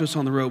he talked to us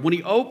on the road. When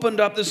he opened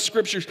up the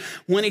scriptures,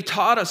 when he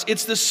taught us,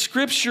 it's the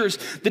scriptures,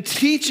 the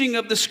teaching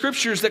of the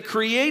scriptures that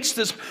creates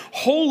this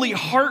holy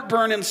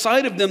heartburn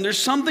inside of them. There's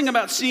something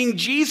about seeing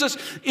Jesus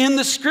in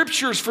the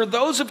scriptures for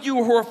those of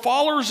you who are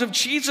followers of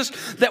Jesus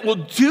that will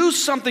do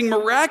something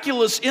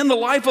miraculous in the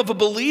life of a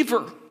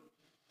believer.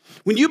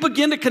 When you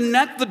begin to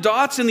connect the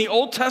dots in the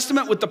Old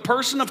Testament with the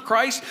person of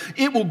Christ,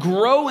 it will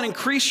grow and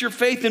increase your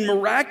faith in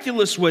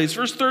miraculous ways.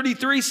 Verse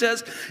 33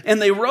 says,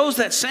 and they rose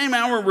that same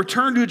hour and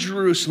returned to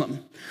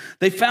Jerusalem.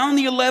 They found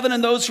the 11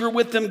 and those who were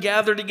with them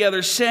gathered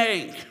together,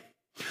 saying,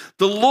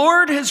 the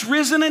Lord has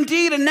risen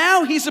indeed, and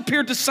now he's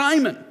appeared to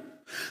Simon.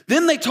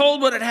 Then they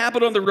told what had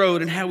happened on the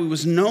road and how he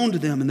was known to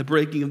them in the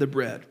breaking of the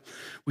bread.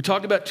 We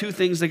talked about two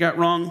things they got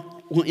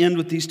wrong. We'll end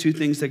with these two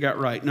things they got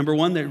right. Number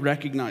one, they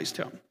recognized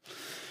him.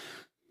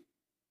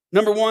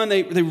 Number one,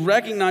 they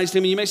recognized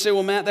him. And you may say,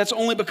 well, Matt, that's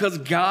only because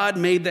God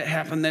made that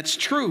happen. That's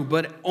true.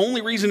 But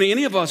only reason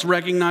any of us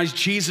recognize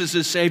Jesus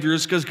as Savior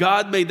is because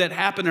God made that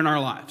happen in our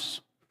lives.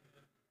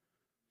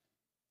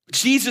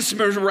 Jesus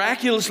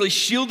miraculously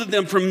shielded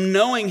them from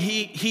knowing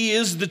he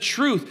is the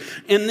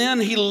truth. And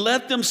then he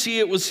let them see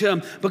it was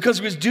him because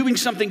he was doing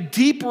something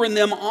deeper in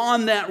them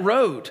on that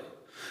road.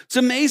 It's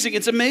amazing.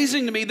 It's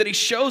amazing to me that he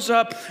shows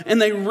up and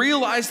they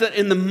realize that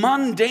in the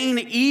mundane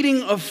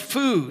eating of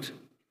food,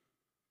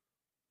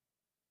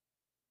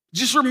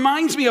 just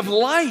reminds me of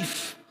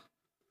life.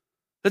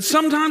 That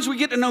sometimes we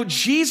get to know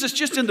Jesus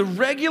just in the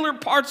regular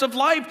parts of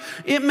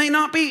life. It may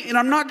not be, and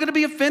I'm not going to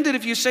be offended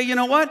if you say, you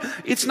know what?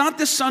 It's not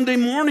this Sunday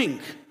morning.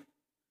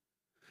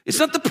 It's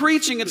not the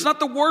preaching. It's not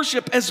the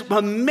worship, as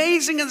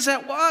amazing as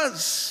that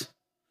was.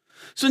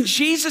 So when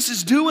Jesus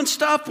is doing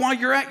stuff while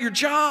you're at your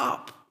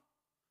job,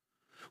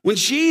 when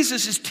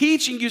Jesus is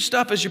teaching you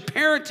stuff as you're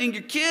parenting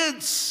your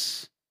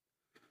kids,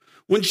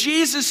 when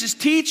Jesus is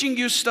teaching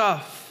you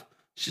stuff,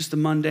 it's just the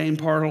mundane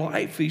part of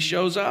life. He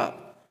shows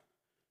up.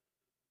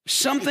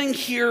 Something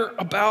here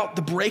about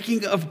the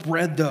breaking of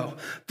bread, though,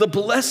 the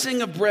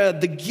blessing of bread,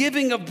 the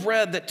giving of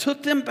bread that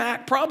took them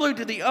back probably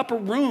to the upper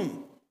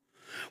room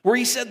where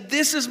he said,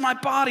 this is my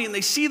body, and they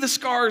see the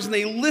scars and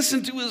they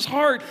listen to his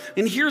heart.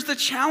 And here's the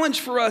challenge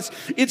for us.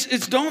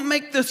 It's don't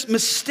make this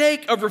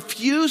mistake of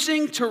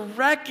refusing to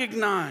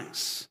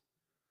recognize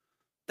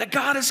that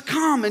God has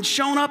come and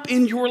shown up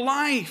in your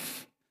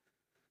life.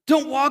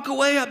 Don't walk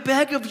away, I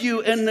beg of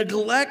you, and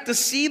neglect to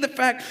see the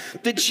fact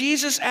that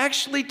Jesus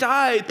actually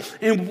died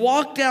and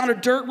walked down a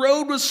dirt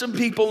road with some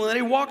people, and that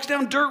he walks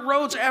down dirt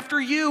roads after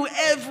you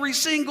every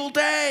single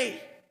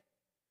day.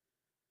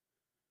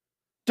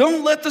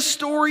 Don't let the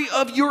story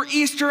of your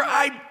Easter,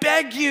 I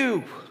beg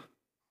you,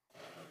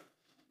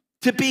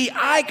 to be,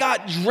 I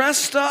got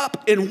dressed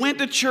up and went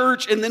to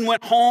church and then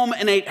went home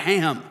and ate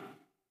ham.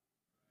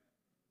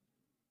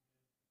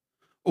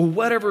 Or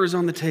whatever is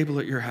on the table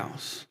at your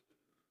house.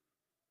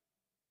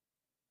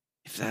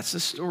 If that's the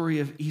story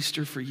of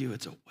Easter for you,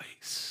 it's a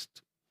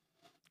waste.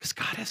 Because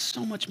God has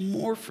so much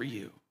more for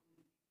you.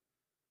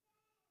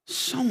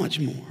 So much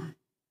more.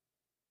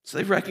 So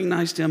they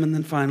recognized him, and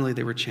then finally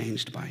they were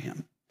changed by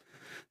him.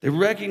 They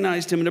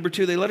recognized him. And number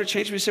two, they let her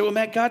change him. You say, well,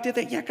 Matt, God did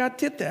that. Yeah, God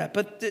did that.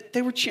 But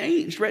they were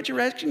changed.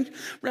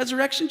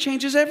 Resurrection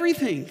changes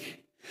everything.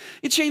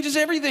 It changes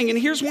everything. And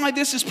here's why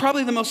this is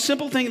probably the most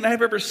simple thing that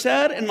I've ever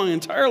said in my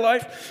entire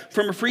life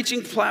from a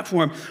preaching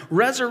platform.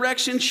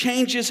 Resurrection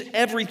changes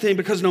everything,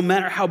 because no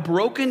matter how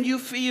broken you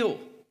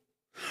feel,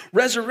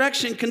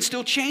 resurrection can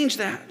still change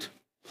that.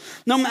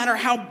 No matter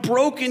how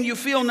broken you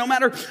feel, no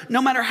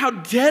matter how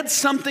dead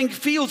something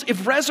feels,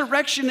 if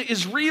resurrection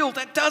is real,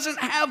 that doesn't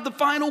have the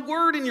final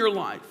word in your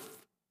life.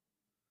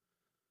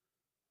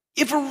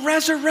 If a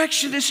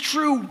resurrection is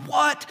true,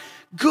 what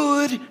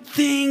good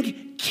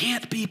thing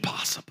can't be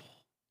possible?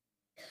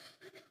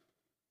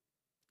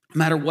 No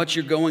matter what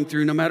you're going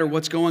through, no matter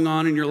what's going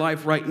on in your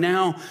life right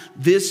now,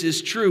 this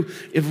is true.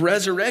 If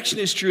resurrection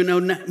is true, no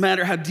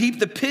matter how deep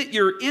the pit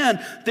you're in,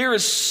 there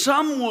is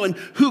someone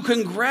who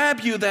can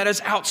grab you that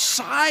is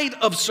outside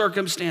of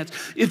circumstance.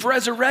 If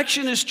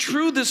resurrection is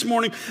true this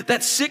morning,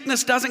 that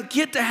sickness doesn't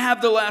get to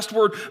have the last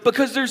word,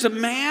 because there's a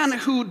man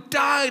who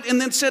died and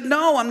then said,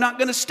 no, I'm not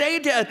going to stay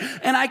dead,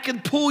 and I can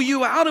pull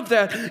you out of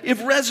that.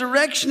 If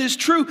resurrection is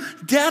true,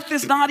 death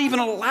is not even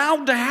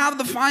allowed to have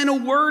the final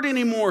word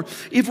anymore.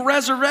 If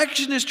resurrection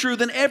is true,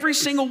 then every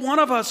single one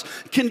of us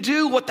can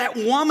do what that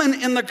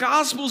woman in the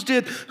Gospels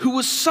did who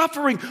was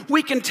suffering.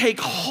 We can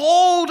take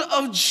hold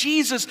of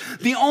Jesus,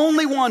 the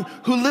only one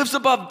who lives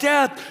above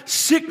death,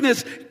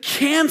 sickness,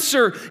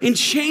 cancer, and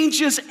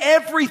changes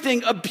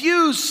everything.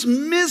 Abuse,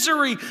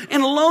 misery,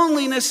 and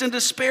loneliness and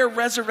despair.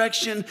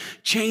 Resurrection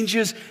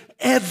changes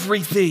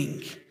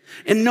everything.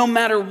 And no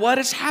matter what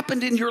has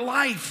happened in your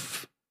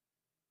life,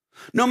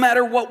 no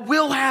matter what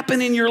will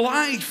happen in your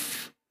life,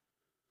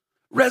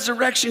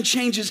 resurrection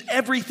changes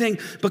everything,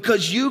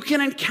 because you can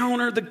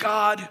encounter the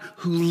God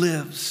who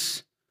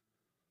lives.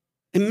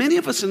 And many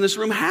of us in this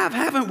room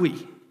haven't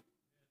we?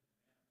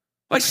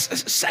 Like,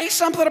 say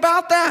something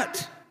about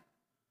that.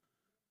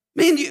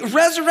 Man,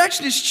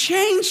 resurrection has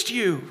changed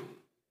you.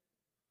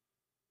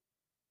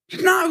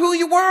 You're not who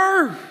you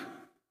were.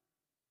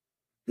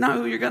 Not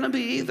who you're going to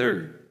be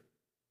either.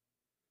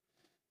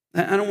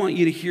 I don't want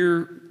you to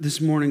hear this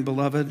morning,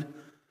 beloved,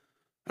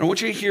 I don't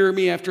want you to hear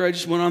me after I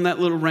just went on that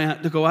little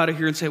rant to go out of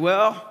here and say,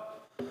 well,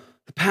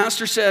 the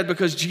pastor said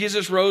because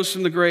Jesus rose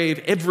from the grave,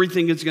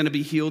 everything is going to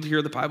be healed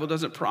here. The Bible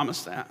doesn't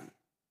promise that.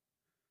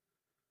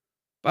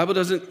 Bible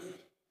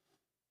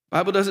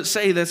doesn't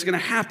say that's going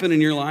to happen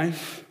in your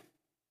life.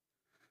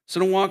 So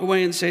don't walk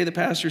away and say the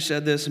pastor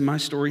said this and my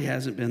story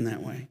hasn't been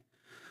that way.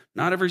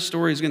 Not every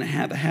story is going to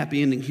have a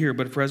happy ending here,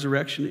 but if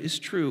resurrection is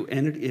true,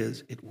 and it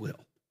is, it will.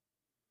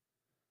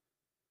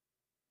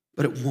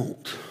 But it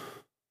won't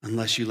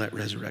unless you let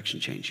resurrection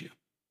change you.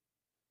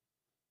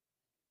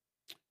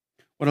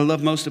 What I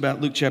love most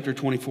about Luke chapter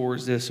 24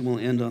 is this, and we'll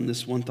end on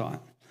this one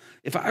thought.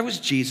 If I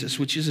was Jesus,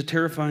 which is a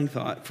terrifying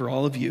thought for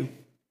all of you,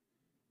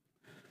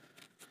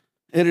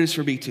 and it is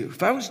for me too.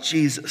 If I was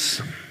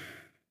Jesus,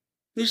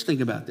 just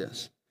think about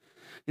this.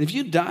 And if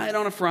you died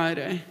on a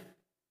Friday,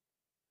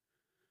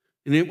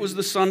 and it was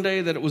the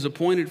Sunday that it was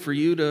appointed for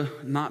you to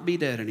not be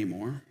dead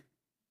anymore,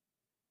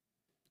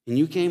 and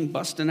you came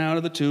busting out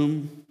of the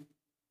tomb,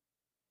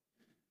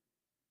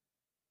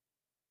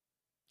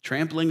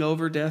 trampling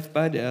over death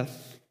by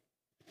death,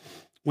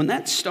 When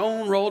that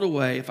stone rolled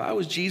away, if I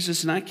was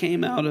Jesus and I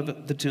came out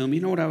of the tomb,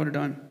 you know what I would have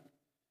done?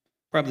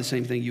 Probably the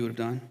same thing you would have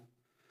done.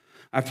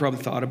 I've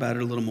probably thought about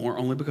it a little more,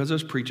 only because I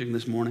was preaching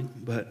this morning,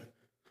 but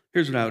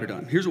here's what I would have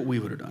done. Here's what we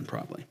would have done,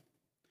 probably.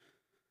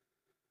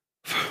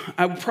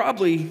 I would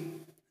probably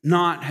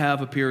not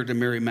have appeared to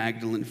Mary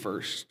Magdalene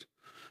first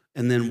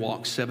and then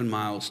walk 7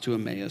 miles to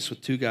Emmaus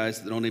with two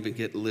guys that don't even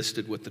get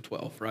listed with the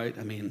 12, right?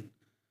 I mean,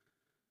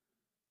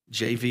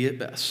 JV at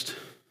best.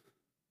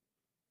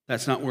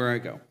 That's not where I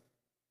go.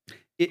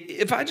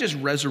 If I just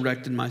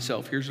resurrected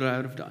myself, here's what I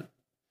would have done.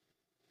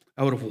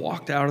 I would have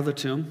walked out of the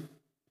tomb.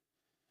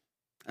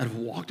 I'd have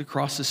walked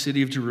across the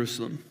city of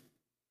Jerusalem.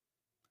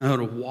 I would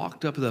have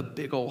walked up to the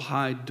big old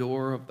high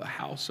door of the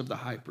house of the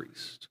high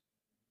priest.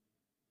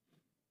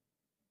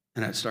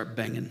 And I'd start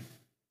banging.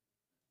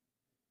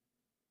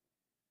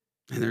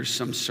 And there's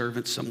some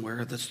servant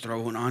somewhere that's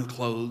throwing on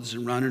clothes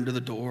and running to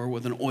the door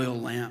with an oil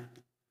lamp.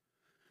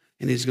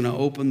 And he's going to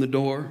open the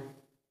door.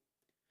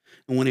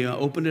 And when he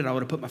opened it, I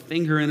would have put my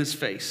finger in his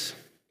face.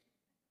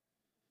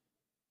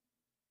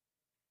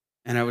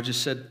 And I would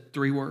just said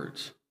 3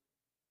 words.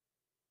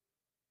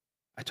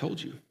 I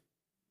told you.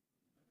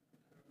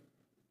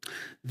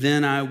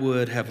 Then I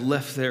would have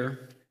left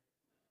there.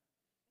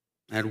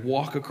 I'd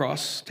walk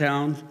across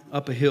town,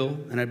 up a hill,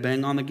 and I'd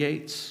bang on the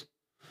gates.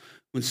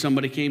 When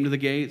somebody came to the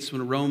gates,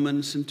 when a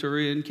Roman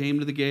centurion came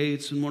to the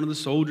gates, when one of the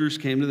soldiers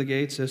came to the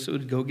gates, I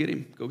said, go get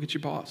him. Go get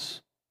your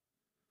boss.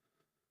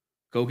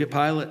 Go get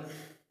Pilate.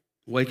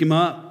 Wake him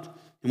up.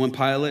 And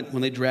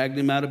when they dragged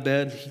him out of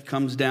bed, he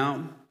comes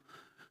down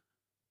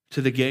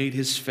to the gate.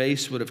 His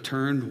face would have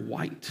turned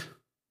white.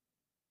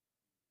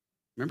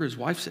 Remember, his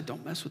wife said,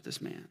 don't mess with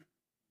this man.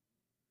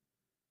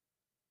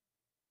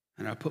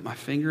 And I put my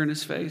finger in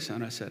his face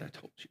and I said, I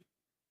told you.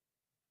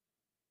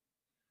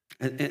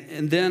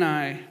 And then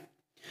I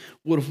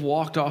would have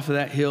walked off of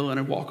that hill and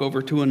I'd walk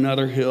over to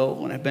another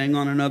hill and I'd bang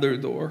on another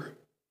door.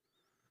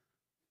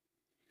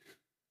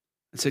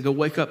 I'd say, go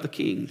wake up the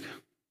king.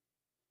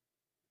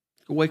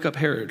 Go wake up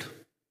Herod.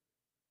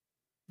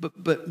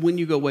 But when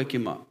you go wake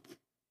him up,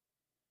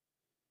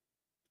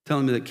 tell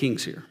him that the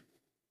king's here.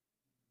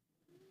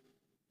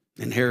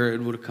 And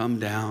Herod would have come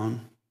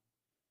down,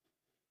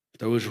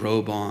 throw his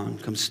robe on,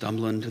 come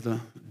stumbling to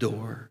the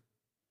door.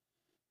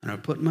 And I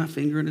would put my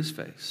finger in his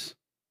face.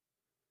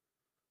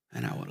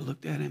 And I would have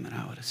looked at him and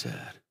I would have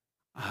said,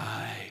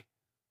 I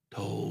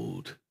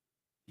told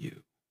you.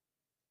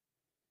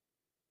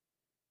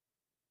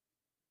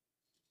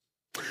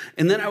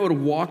 And then I would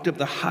have walked up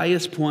the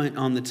highest point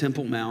on the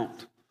Temple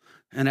Mount,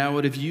 and I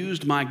would have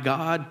used my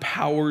God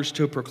powers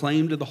to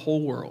proclaim to the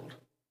whole world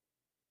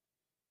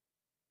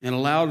in a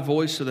loud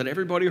voice so that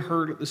everybody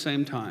heard at the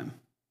same time.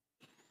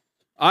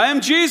 I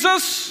am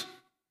Jesus.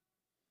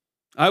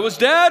 I was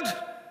dead.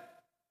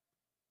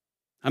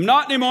 I'm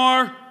not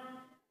anymore.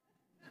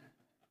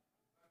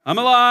 I'm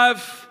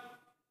alive.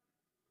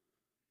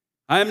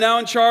 I am now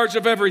in charge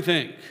of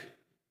everything.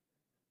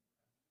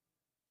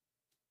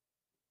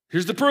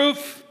 Here's the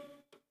proof.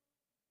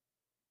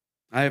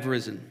 I have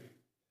risen.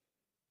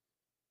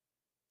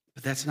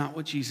 But that's not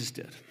what Jesus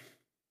did.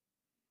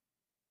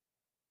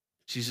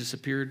 Jesus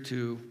appeared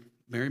to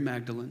Mary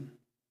Magdalene,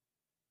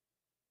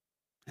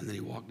 and then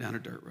he walked down a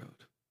dirt road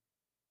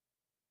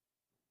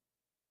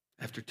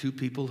after 2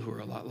 people who are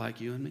a lot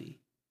like you and me,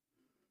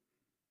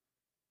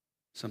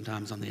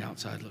 sometimes on the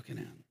outside looking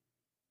in.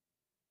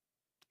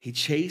 He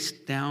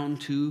chased down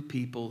 2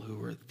 people who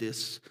were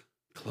this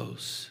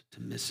close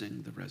to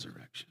missing the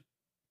resurrection.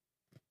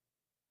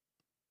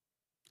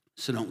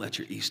 So don't let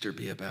your Easter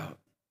be about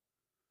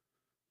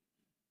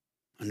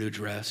a new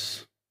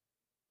dress,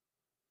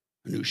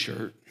 a new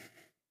shirt,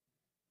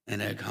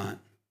 an egg hunt,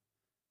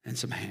 and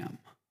some ham.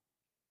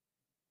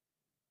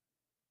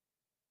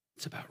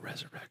 It's about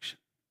resurrection.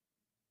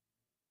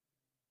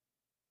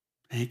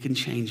 And it can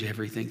change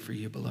everything for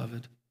you,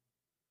 beloved.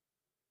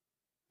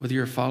 Whether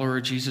you're a follower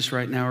of Jesus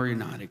right now or you're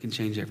not, it can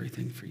change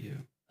everything for you.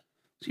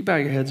 So you bow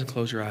your heads and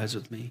close your eyes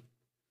with me.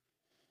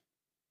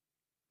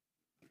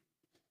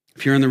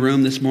 If you're in the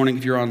room this morning,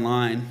 if you're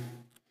online,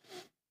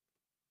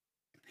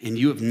 and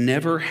you have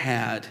never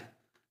had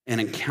an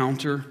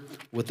encounter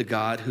with the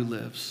God who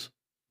lives,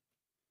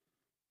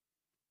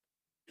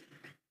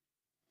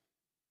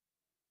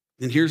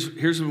 then here's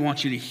what I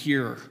want you to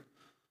hear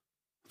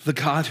the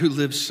God who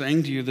lives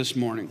saying to you this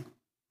morning.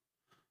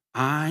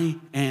 I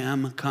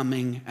am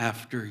coming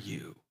after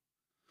you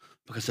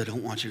because I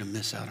don't want you to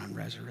miss out on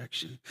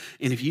resurrection.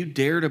 And if you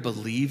dare to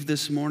believe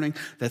this morning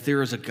that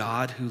there is a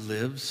God who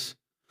lives,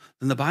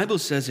 then the Bible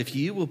says if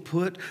you will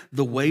put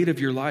the weight of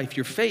your life,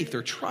 your faith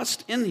or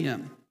trust in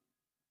him,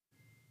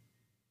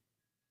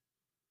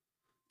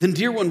 then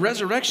dear one,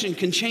 resurrection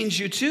can change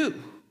you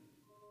too.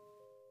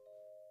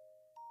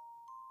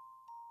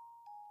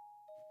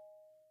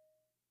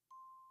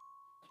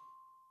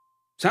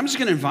 So I'm just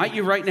going to invite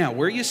you right now,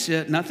 where you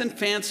sit, nothing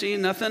fancy,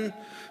 nothing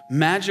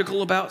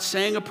magical about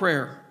saying a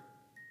prayer.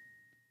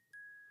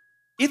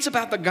 It's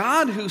about the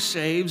God who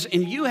saves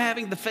and you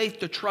having the faith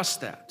to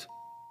trust that.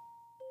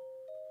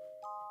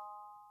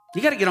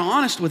 You got to get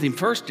honest with him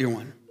first, dear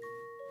one.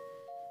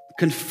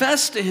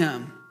 Confess to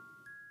him.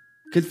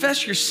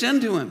 Confess your sin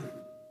to him.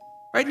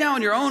 Right now,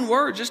 in your own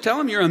words, just tell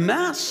him you're a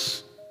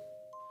mess.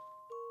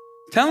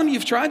 Tell him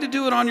you've tried to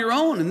do it on your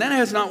own and that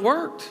has not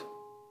worked.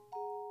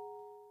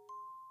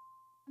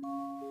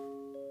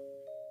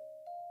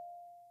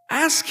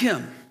 Ask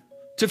him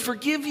to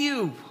forgive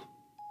you.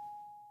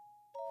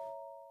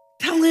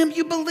 Tell him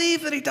you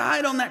believe that he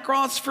died on that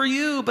cross for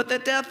you, but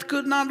that death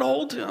could not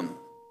hold him.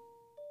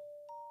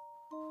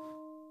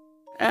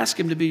 Ask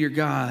him to be your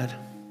God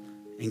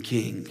and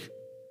King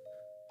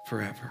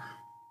forever.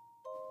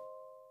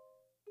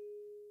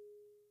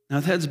 Now,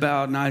 with heads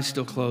bowed and eyes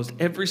still closed,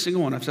 every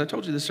single one of us, I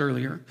told you this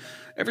earlier,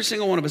 every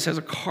single one of us has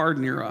a card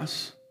near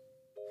us.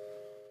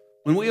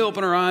 When we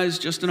open our eyes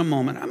just in a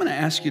moment, I'm going to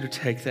ask you to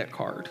take that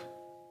card.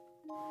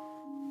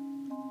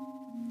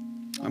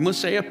 I'm going to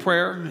say a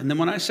prayer, and then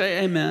when I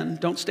say amen,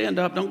 don't stand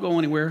up, don't go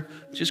anywhere.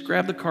 Just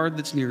grab the card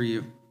that's near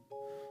you,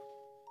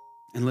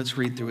 and let's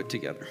read through it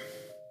together.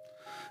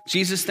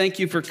 Jesus, thank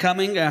you for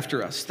coming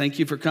after us. Thank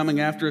you for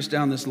coming after us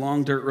down this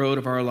long dirt road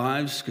of our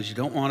lives, because you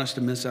don't want us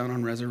to miss out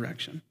on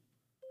resurrection.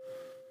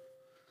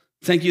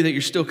 Thank you that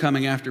you're still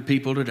coming after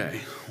people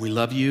today. We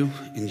love you.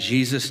 In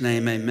Jesus'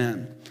 name,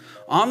 amen.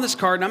 On this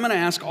card, and I'm going to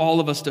ask all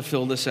of us to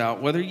fill this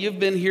out. Whether you've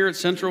been here at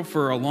Central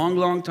for a long,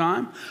 long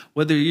time,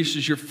 whether this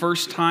is your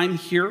first time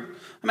here,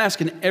 I'm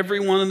asking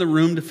everyone in the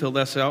room to fill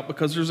this out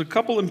because there's a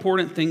couple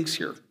important things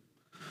here.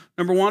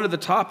 Number one, at the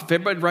top, if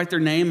everybody write their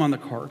name on the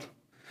card,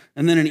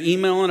 and then an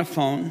email and a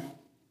phone.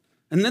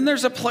 And then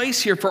there's a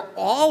place here for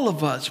all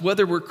of us,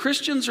 whether we're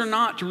Christians or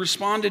not, to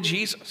respond to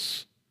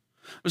Jesus.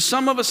 But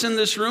some of us in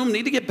this room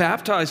need to get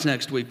baptized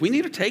next week. We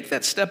need to take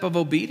that step of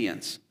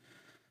obedience.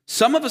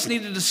 Some of us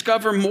need to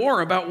discover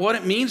more about what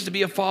it means to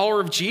be a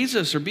follower of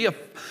Jesus or be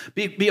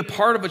a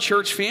part of a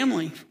church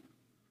family.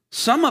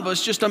 Some of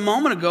us just a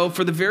moment ago,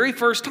 for the very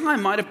first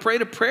time, might have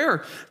prayed a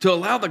prayer to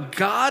allow the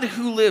God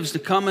who lives to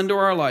come into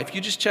our life.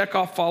 You just check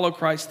off follow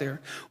Christ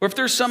there. Or if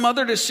there's some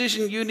other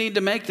decision you need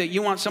to make that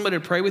you want somebody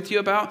to pray with you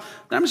about,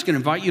 then I'm just going to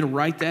invite you to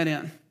write that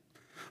in.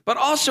 But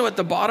also at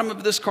the bottom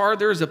of this card,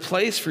 there is a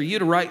place for you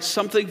to write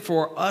something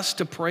for us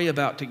to pray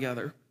about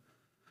together.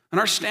 And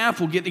our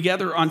staff will get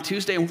together on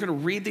Tuesday and we're going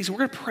to read these and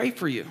we're going to pray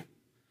for you.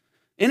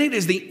 And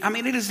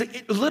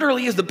it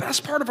literally is the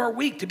best part of our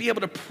week to be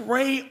able to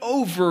pray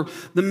over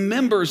the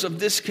members of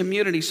this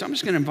community. So I'm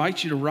just going to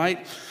invite you to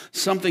write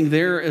something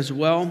there as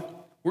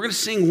well. We're going to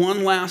sing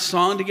one last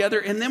song together,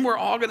 and then we're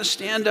all going to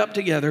stand up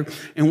together,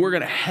 and we're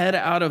going to head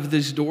out of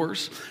these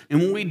doors.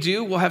 And when we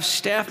do, we'll have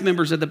staff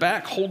members at the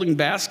back holding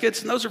baskets,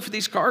 and those are for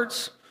these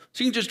cards.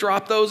 So you can just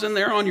drop those in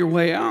there on your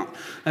way out.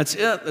 That's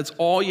it. That's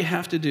all you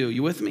have to do.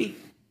 You with me?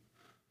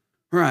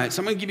 All right,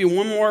 so I'm going to give you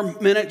one more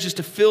minute just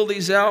to fill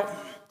these out,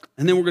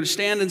 and then we're going to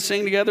stand and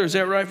sing together. Is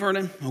that right,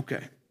 Vernon?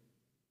 Okay.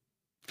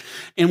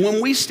 And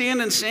when we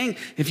stand and sing,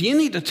 if you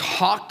need to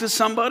talk to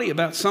somebody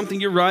about something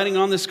you're writing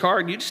on this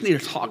card, you just need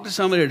to talk to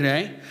somebody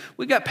today.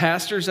 We got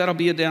pastors that'll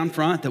be down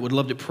front that would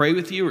love to pray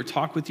with you or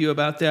talk with you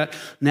about that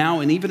now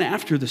and even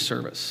after the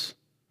service.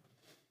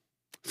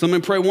 So I'm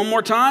going to pray one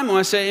more time. When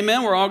I say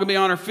amen, we're all going to be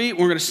on our feet.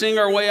 We're going to sing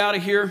our way out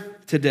of here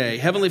today.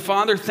 Heavenly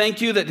Father, thank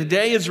you that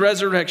today is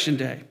Resurrection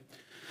Day.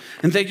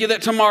 And thank you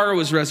that tomorrow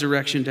is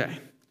Resurrection Day.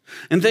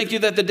 And thank you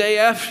that the day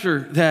after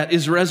that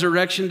is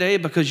Resurrection Day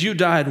because you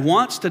died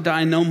once to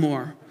die no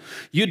more.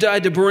 You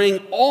died to bring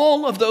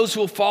all of those who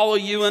will follow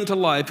you into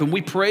life. And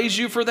we praise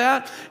you for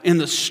that in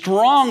the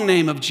strong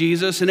name of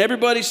Jesus. And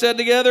everybody said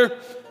together,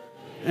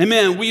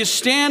 amen. Will you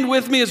stand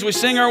with me as we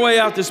sing our way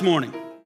out this morning?